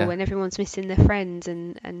people, Yeah. and everyone's missing their friends,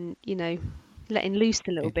 and letting loose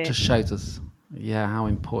a little It bit. just shows us, how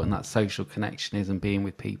important that social connection is, and being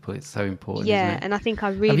with people. It's so important, isn't Yeah, it? and I think I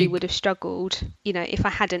Have really you? would have struggled, if I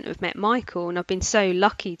hadn't have met Michael. And I've been so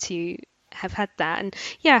lucky to have had that. And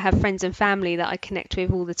yeah, I have friends and family that I connect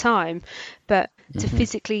with all the time, but to Hmm.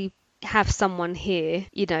 physically have someone here,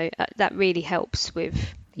 that really helps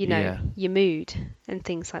with, Yeah. your mood and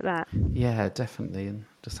things like that. Yeah, definitely, and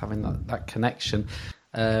just having that connection.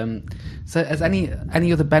 Um, so, as any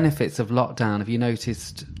other benefits of lockdown? Have you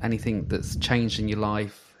noticed anything that's changed in your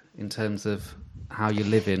life in terms of how you're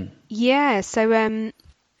living? Yeah, so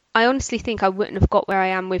I honestly think I wouldn't have got where I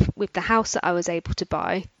am with the house that I was able to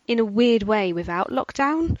buy in a weird way without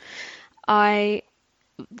lockdown. I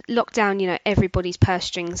Lockdown, everybody's purse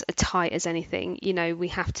strings are tight as anything. We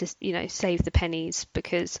have to, save the pennies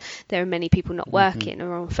because there are many people not Hmm. working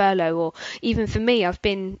or on furlough. Or even for me, I've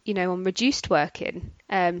been, on reduced working,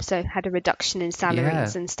 so had a reduction in Yeah,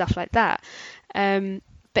 salaries and stuff like that.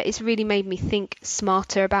 But it's really made me think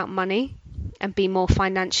smarter about money and be more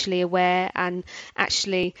financially aware, and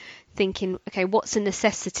actually thinking, okay, what's a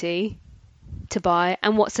necessity to buy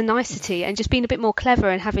and what's a nicety, and just being a bit more clever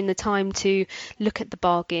and having the time to look at the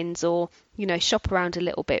bargains, or shop around a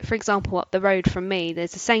little bit. For example, up the road from me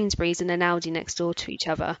there's a Sainsbury's and an Aldi next door to each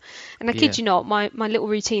other, and I kid yeah, you not, my little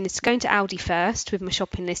routine is to go into Aldi first with my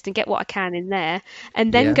shopping list and get what I can in there,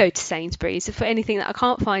 and then yeah, go to Sainsbury's for anything that I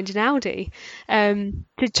can't find in Aldi,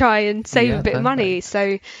 to try and save a yeah. bit of money. Perfect.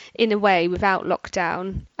 So in a way, without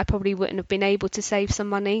lockdown, I probably wouldn't have been able to save some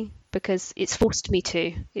money, because it's forced me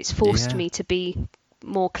to. It's forced Yeah, me to be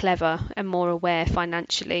more clever and more aware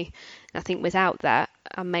financially. And I think without that,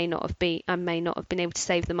 I may not have been able to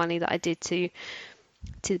save the money that I did to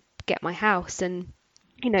get my house. And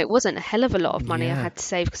it wasn't a hell of a lot of money I yeah, had to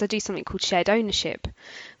save, because I do something called shared ownership,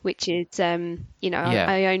 which is yeah.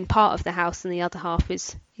 I own part of the house and the other half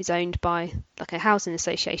is owned by like a housing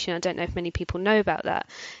association. I don't know if many people know about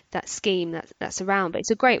that scheme that's around, but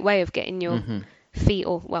it's a great way of getting your Hmm. feet,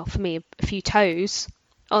 or well, for me, a few toes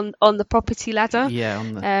on the property ladder. Yeah,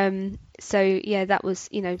 on the. So yeah, that was,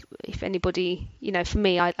 if anybody, for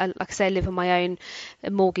me, I like I say, I live on my own.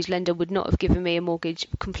 A mortgage lender would not have given me a mortgage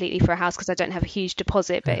completely for a house because I don't have a huge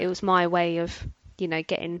deposit, but it was my way of,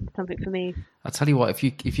 getting something for me. I'll tell you what.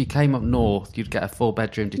 If you came up north, you'd get a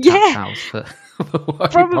 4-bedroom detached Yeah, house for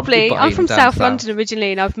what you're probably probably. I'm buying from down South south. London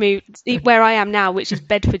originally, and I've moved where I am now, which is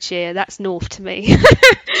Bedfordshire. That's north to me.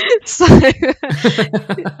 So no,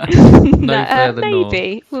 No further north.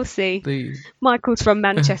 maybe we'll see. The Michael's from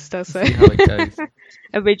Manchester, so See how it goes.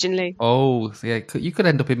 originally. Oh, so yeah, you could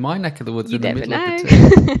end up in my neck of the woods You in the never middle of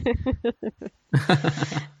the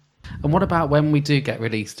know. two. And what about when we do get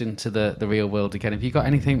released into the real world again? Have you got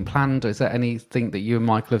anything planned, or is there anything that you and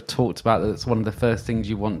Michael have talked about that's one of the first things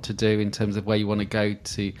you want to do in terms of where you want to go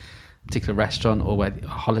to a particular restaurant, or where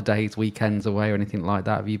holidays, weekends away, or anything like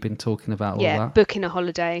that? Have you been talking about all Yeah, that? booking a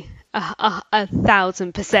holiday.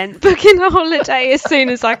 1,000% booking a holiday as soon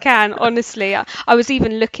as I can. Honestly, I was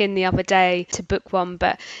even looking the other day to book one,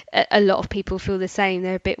 but a lot of people feel the same.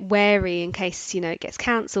 They're a bit wary in case it gets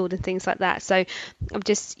cancelled and things like that. So I'm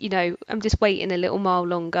just waiting a little while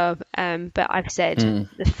longer. But I've said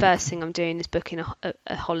the first thing I'm doing is booking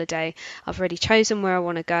a holiday. I've already chosen where I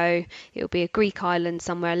want to go. It'll be a Greek island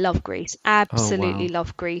somewhere. I love Greece. Oh Absolutely wow.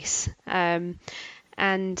 love Greece.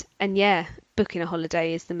 And yeah, booking a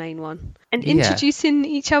holiday is the main one, and Yeah. introducing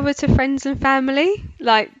each other to friends and family.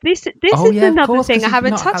 Like this Oh is yeah, of another course, thing because I you've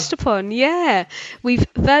haven't not had. touched upon. Yeah, we've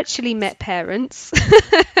virtually met parents.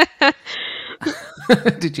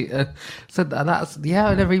 Did you? So that's yeah.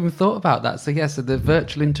 I never even thought about that. So yeah. So the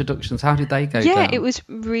virtual introductions, how did they go Yeah, it down? was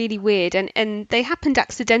really weird, and they happened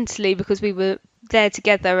accidentally because we were there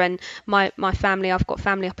together. And my family, I've got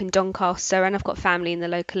family up in Doncaster, and I've got family in the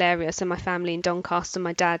local area. So my family in Doncaster,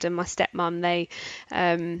 my dad and my stepmom, they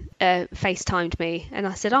FaceTimed me, and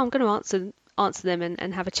I said, oh, I'm going to answer them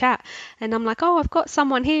and have a chat. And I'm like, oh, I've got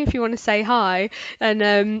someone here if you want to say hi. And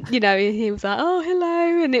he was like, oh,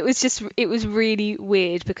 hello. And it was really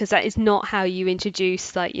weird, because that is not how you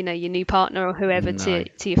introduce, like, your new partner or whoever No.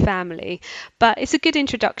 to your family. But it's a good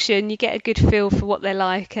introduction. You get a good feel for what they're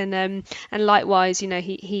like. And likewise,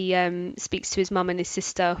 he speaks to his mum and his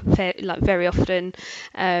sister very often.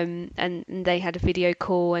 And they had a video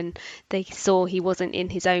call, and they saw he wasn't in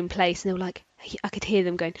his own place, and they were like, I could hear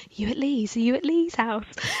them going, "You at Lee's? Are you at Lee's house?"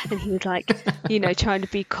 And he was like, trying to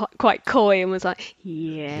be quite coy, and was like,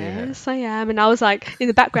 "Yes, I am." And I was like in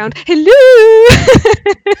the background, "Hello."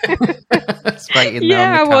 Straight in there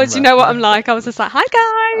Yeah, on the I was. You camera. know what I'm like. I was just like, "Hi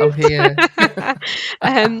guys." Oh, here.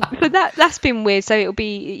 So that's been weird. So it'll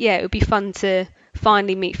be fun to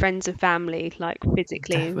finally meet friends and family, like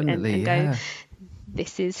physically, Definitely, and yeah. go,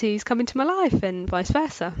 "This is who's come into my life," and vice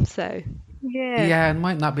versa. So yeah. Yeah, and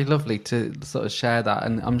won't that be lovely to sort of share that?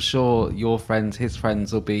 And I'm sure your friends, his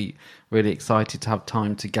friends, will be really excited to have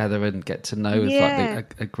time together and get to know as Yeah.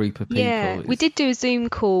 like a group of Yeah, people. we did do a Zoom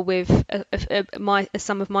call with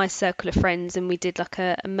some of my circle of friends, and we did like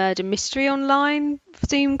a murder mystery online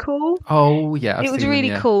Zoom call. Oh, yeah, I've It was seen them, really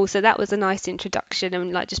yeah. cool. So that was a nice introduction,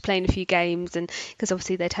 and like just playing a few games, and because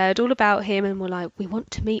obviously they'd heard all about him and were like, "We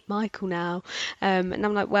want to meet Michael now," and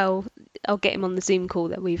I'm like, "Well, I'll get him on the Zoom call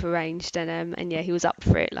that we've arranged," and yeah, he was up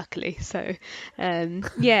for it, luckily. So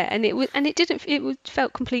yeah, and it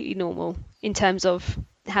felt completely normal in terms of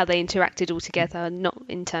how they interacted all together, not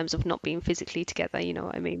in terms of not being physically together, you know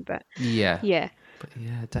what I mean? But Yeah. yeah, But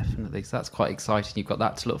yeah, definitely. So that's quite exciting. You've got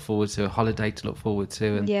that to look forward to, a holiday to look forward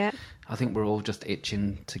to, and yeah. I think we're all just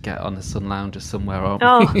itching to get on a sun lounger somewhere, aren't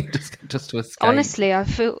Oh, we? just to escape. honestly, I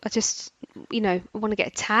just, I want to get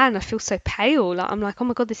a tan. I feel so pale. Like, I'm like, oh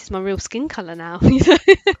my God, this is my real skin color now.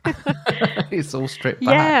 It's all stripped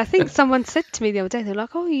Yeah, I back. think someone said to me the other day, they were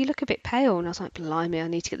like, "Oh, you look a bit pale," and I was like, "Blimey, I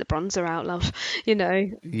need to get the bronzer out, love." You know.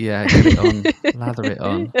 Yeah, get it on, lather it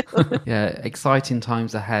on. Yeah, exciting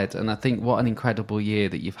times ahead, and I think what an incredible year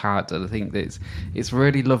that you've had, and I think that it's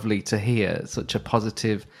really lovely to hear such a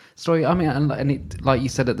positive story. I mean, and it, like you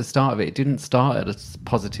said at the start of it, it didn't start at a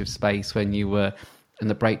positive space when you were in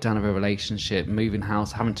the breakdown of a relationship, moving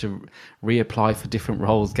house, having to reapply for different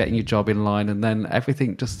roles, getting your job in line, and then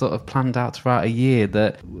everything just sort of planned out throughout a year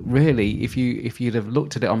that really, if you'd have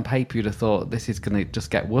looked at it on paper, you'd have thought this is going to just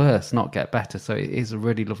get worse, not get better. So it is a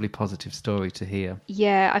really lovely positive story to hear.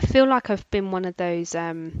 Yeah, I feel like I've been one of those.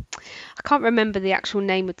 I can't remember the actual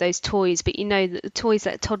name of those toys, but the toys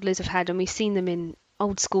that toddlers have had, and we've seen them in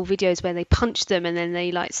old school videos where they punch them and then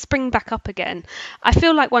they like spring back up again. I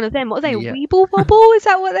feel like one of them. What are they? Yeah. Weeble Wobble? Is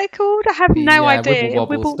that what they're called? I have no Yeah, Wibble idea.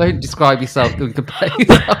 Wobbles. Don't describe yourself and compare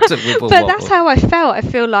yourself to Wibble But Wobble. that's how I felt. I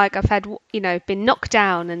feel like I've had, been knocked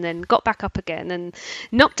down and then got back up again and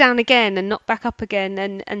knocked down again and knocked back up again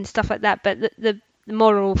and stuff like that. But the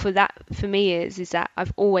moral for that for me is that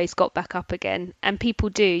I've always got back up again, and people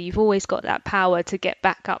do. You've always got that power to get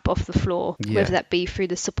back up off the floor, Yeah. whether that be through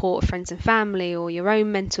the support of friends and family or your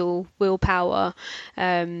own mental willpower,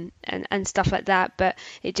 and stuff like that. But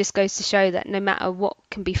it just goes to show that no matter what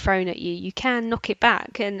can be thrown at you, you can knock it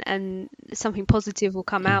back, and something positive will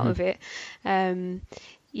come out of it.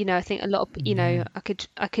 I think a lot of,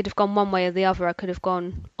 I could have gone one way or the other. I could have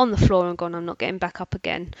gone on the floor and gone, I'm not getting back up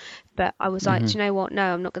again. But I was like, do you know what?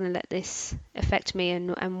 No, I'm not going to let this affect me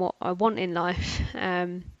and what I want in life,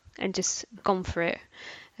 and just gone for it.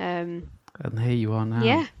 And here you are now.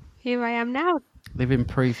 Yeah, here I am now. Living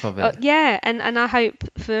proof of it. Yeah, and I hope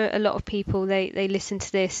for a lot of people, they listen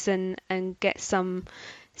to this and get some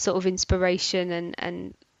sort of inspiration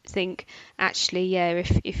and think, actually, yeah,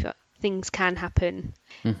 if things can happen,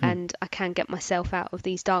 and I can get myself out of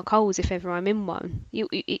these dark holes if ever I'm in one.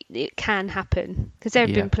 It can happen, because there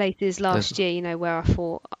have been places last year, where I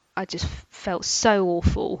thought I just felt so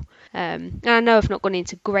awful. And I know I've not gone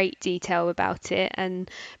into great detail about it,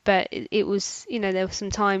 but it was, there were some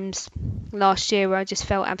times last year where I just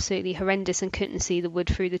felt absolutely horrendous and couldn't see the wood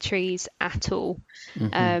through the trees at all.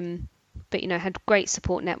 But had great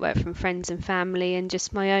support network from friends and family, and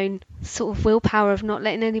just my own sort of willpower of not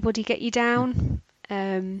letting anybody get you down.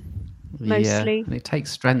 Mostly. Yeah, and it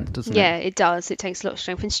takes strength, doesn't it? Yeah, it does. It takes a lot of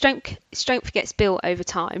strength, and strength gets built over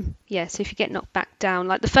time. Yeah, so if you get knocked back down,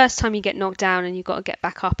 like the first time you get knocked down and you've got to get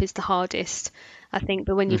back up is the hardest, I think.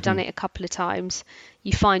 But when you've done it a couple of times,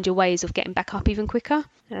 you find your ways of getting back up even quicker.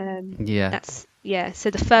 So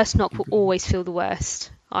the first knock will always feel the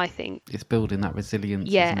worst, I think. It's building that resilience.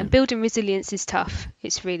 Yeah, isn't and it? building resilience is tough.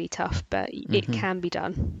 It's really tough, but it can be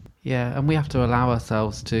done. Yeah, and we have to allow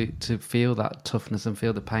ourselves to feel that toughness and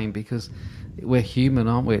feel the pain, because we're human,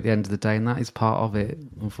 aren't we, at the end of the day, and that is part of it,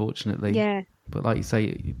 unfortunately. Yeah. But like you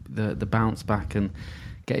say, the bounce back and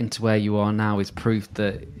getting to where you are now is proof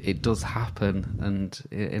that it does happen, and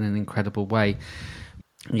in an incredible way.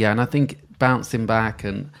 Yeah, and I think bouncing back,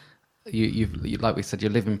 and you've like we said,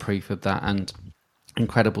 you're living proof of that, and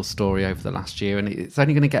incredible story over the last year, and it's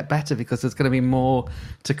only going to get better because there's going to be more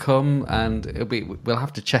to come, and we'll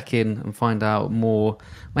have to check in and find out more.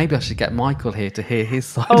 Maybe I should get Michael here to hear his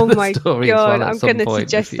side of the story as well. I'm going to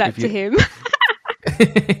suggest that to him.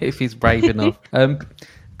 if he's brave enough.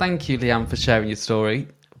 Thank you, Leanne, for sharing your story.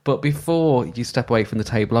 But before you step away from the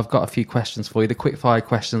table, I've got a few questions for you. The quick-fire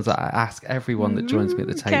questions that I ask everyone that joins me at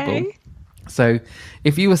the table. Okay. So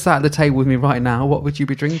if you were sat at the table with me right now, what would you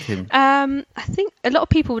be drinking? I think a lot of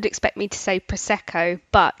people would expect me to say Prosecco,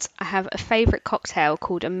 but I have a favourite cocktail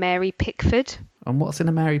called a Mary Pickford. And what's in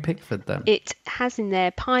a Mary Pickford then? It has in there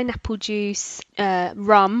pineapple juice,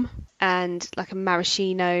 rum, and like a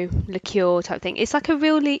maraschino liqueur type thing. It's like a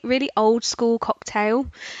really, really old school cocktail.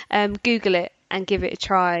 Google it and give it a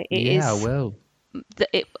try. I will.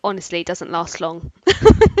 It honestly doesn't last long.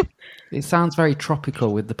 It sounds very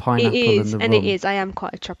tropical with the pineapple It is, and the and rum. it is. I am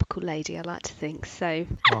quite a tropical lady, I like to think. So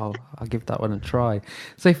I'll give that one a try.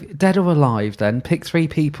 So if dead or alive then, pick 3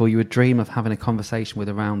 people you would dream of having a conversation with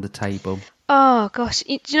around the table. oh gosh,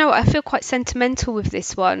 do you know what? I feel quite sentimental with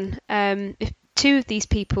this one. If 2 of these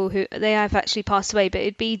people who they have actually passed away, but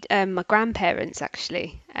it'd be my grandparents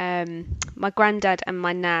actually. My granddad and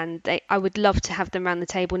my nan. I would love to have them around the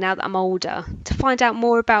table now that I'm older to find out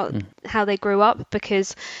more about how they grew up,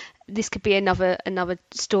 because this could be another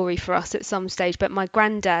story for us at some stage. But my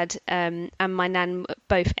granddad and my nan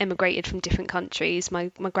both emigrated from different countries. My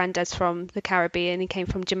granddad's from the Caribbean. He came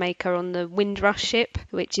from Jamaica on the Windrush ship,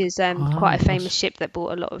 which is quite a famous ship that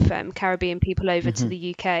brought a lot of Caribbean people over to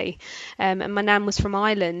the UK. And my nan was from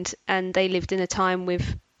Ireland, and they lived in a time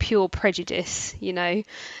with pure prejudice,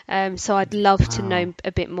 so I'd love to know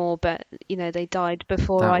a bit more, but they died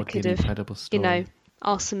before I could have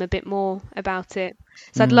asked them a bit more about it.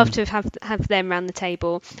 So I'd love to have them around the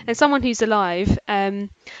table. And someone who's alive, I'd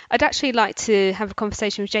actually like to have a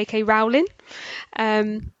conversation with J.K. Rowling.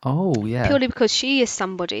 Purely because she is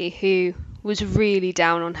somebody who was really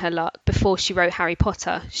down on her luck before she wrote Harry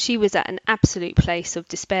Potter. She was at an absolute place of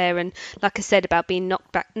despair, and like I said about being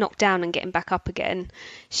knocked down and getting back up again,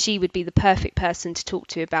 she would be the perfect person to talk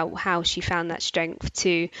to about how she found that strength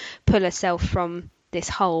to pull herself from this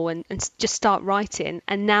hole and just start writing.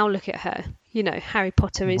 And now look at her. Harry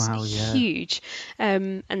Potter is huge,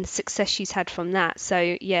 and the success she's had from that.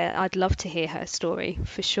 So yeah, I'd love to hear her story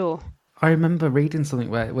for sure. I remember reading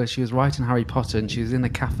something where she was writing Harry Potter and she was in a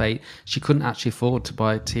cafe. She couldn't actually afford to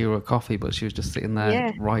buy a tea or a coffee, but she was just sitting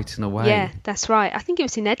there writing away. Yeah, that's right. I think it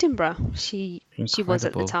was in Edinburgh she was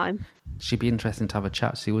at the time. She'd be interesting to have a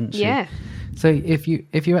chat to, wouldn't she? Yeah. So if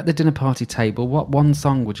you're at the dinner party table, what one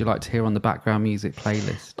song would you like to hear on the background music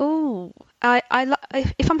playlist? Oh,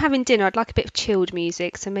 if I'm having dinner, I'd like a bit of chilled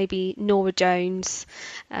music. So maybe Norah Jones.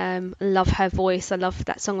 Love her voice. I love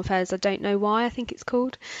that song of hers. I Don't Know Why, I think it's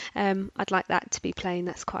called. I'd like that to be playing.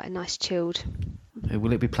 That's quite a nice chilled.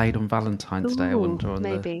 Will it be played on Valentine's Day, I wonder?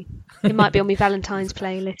 Maybe. It might be on my Valentine's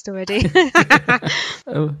playlist already.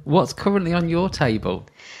 What's currently on your table?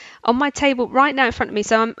 On my table right now in front of me.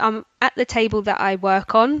 So I'm at the table that I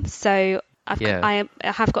work on. So I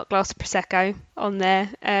have got a glass of Prosecco on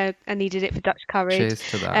there. I needed it for Dutch curry.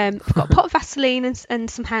 Cheers to that. I've got a pot of Vaseline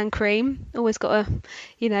and some hand cream. Always got to,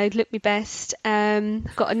 look my best.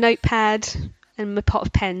 I've got a notepad and my pot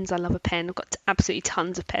of pens. I love a pen. I've got absolutely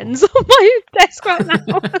tons of pens on my desk right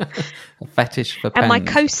now. A fetish for pens. And my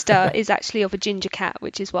coaster is actually of a ginger cat,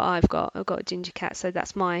 which is what I've got. I've got a ginger cat, so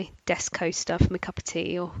that's my desk coaster for my cup of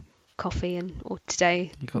tea or coffee, or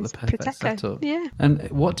today you got the perfect Prosecco. setup. Yeah. And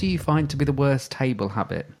what do you find to be the worst table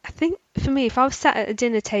habit? I think for me, if I was sat at a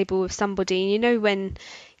dinner table with somebody, when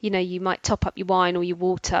you might top up your wine or your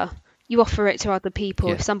water, you offer it to other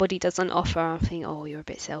people. If somebody doesn't offer, I think, oh, you're a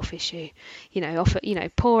bit selfish.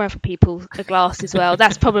 Pour other people a glass as well.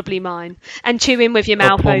 That's probably mine. And chew in with your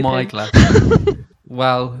mouth open. My glass.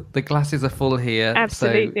 Well, the glasses are full here.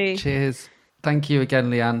 Absolutely. So cheers. Thank you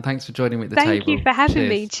again, Leanne. Thanks for joining me at the table. Thank you for having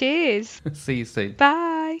me. Cheers. See you soon.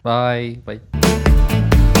 Bye. Bye. Bye.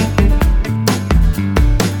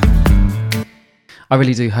 I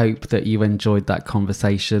really do hope that you enjoyed that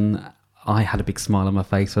conversation. I had a big smile on my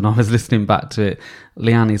face when I was listening back to it.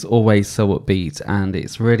 Leanne is always so upbeat, and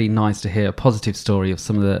it's really nice to hear a positive story of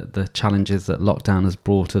some of the challenges that lockdown has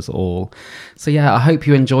brought us all. So yeah, I hope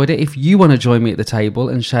you enjoyed it. If you want to join me at the table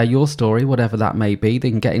and share your story, whatever that may be,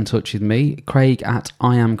 then get in touch with me,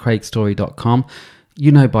 craig@iamcraigstory.com.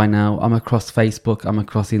 You know by now, I'm across Facebook, I'm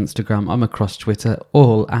across Instagram, I'm across Twitter,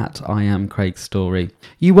 all at I Am Craig Story.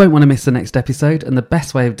 You won't want to miss the next episode, and the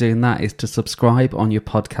best way of doing that is to subscribe on your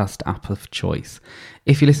podcast app of choice.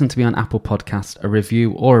 If you listen to me on Apple Podcast, a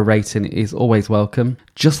review or a rating is always welcome.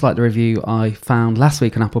 Just like the review I found last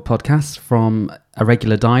week on Apple Podcast from a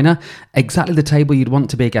regular diner, exactly the table you'd want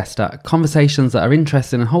to be a guest at. Conversations that are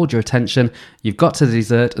interesting and hold your attention. You've got to the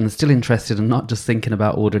dessert and are still interested and not just thinking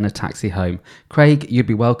about ordering a taxi home. Craig, you'd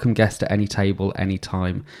be welcome guest at any table, any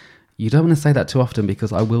time. You don't want to say that too often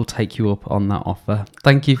because I will take you up on that offer.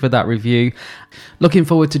 Thank you for that review. Looking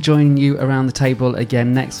forward to joining you around the table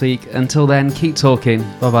again next week. Until then, keep talking.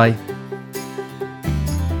 Bye-bye.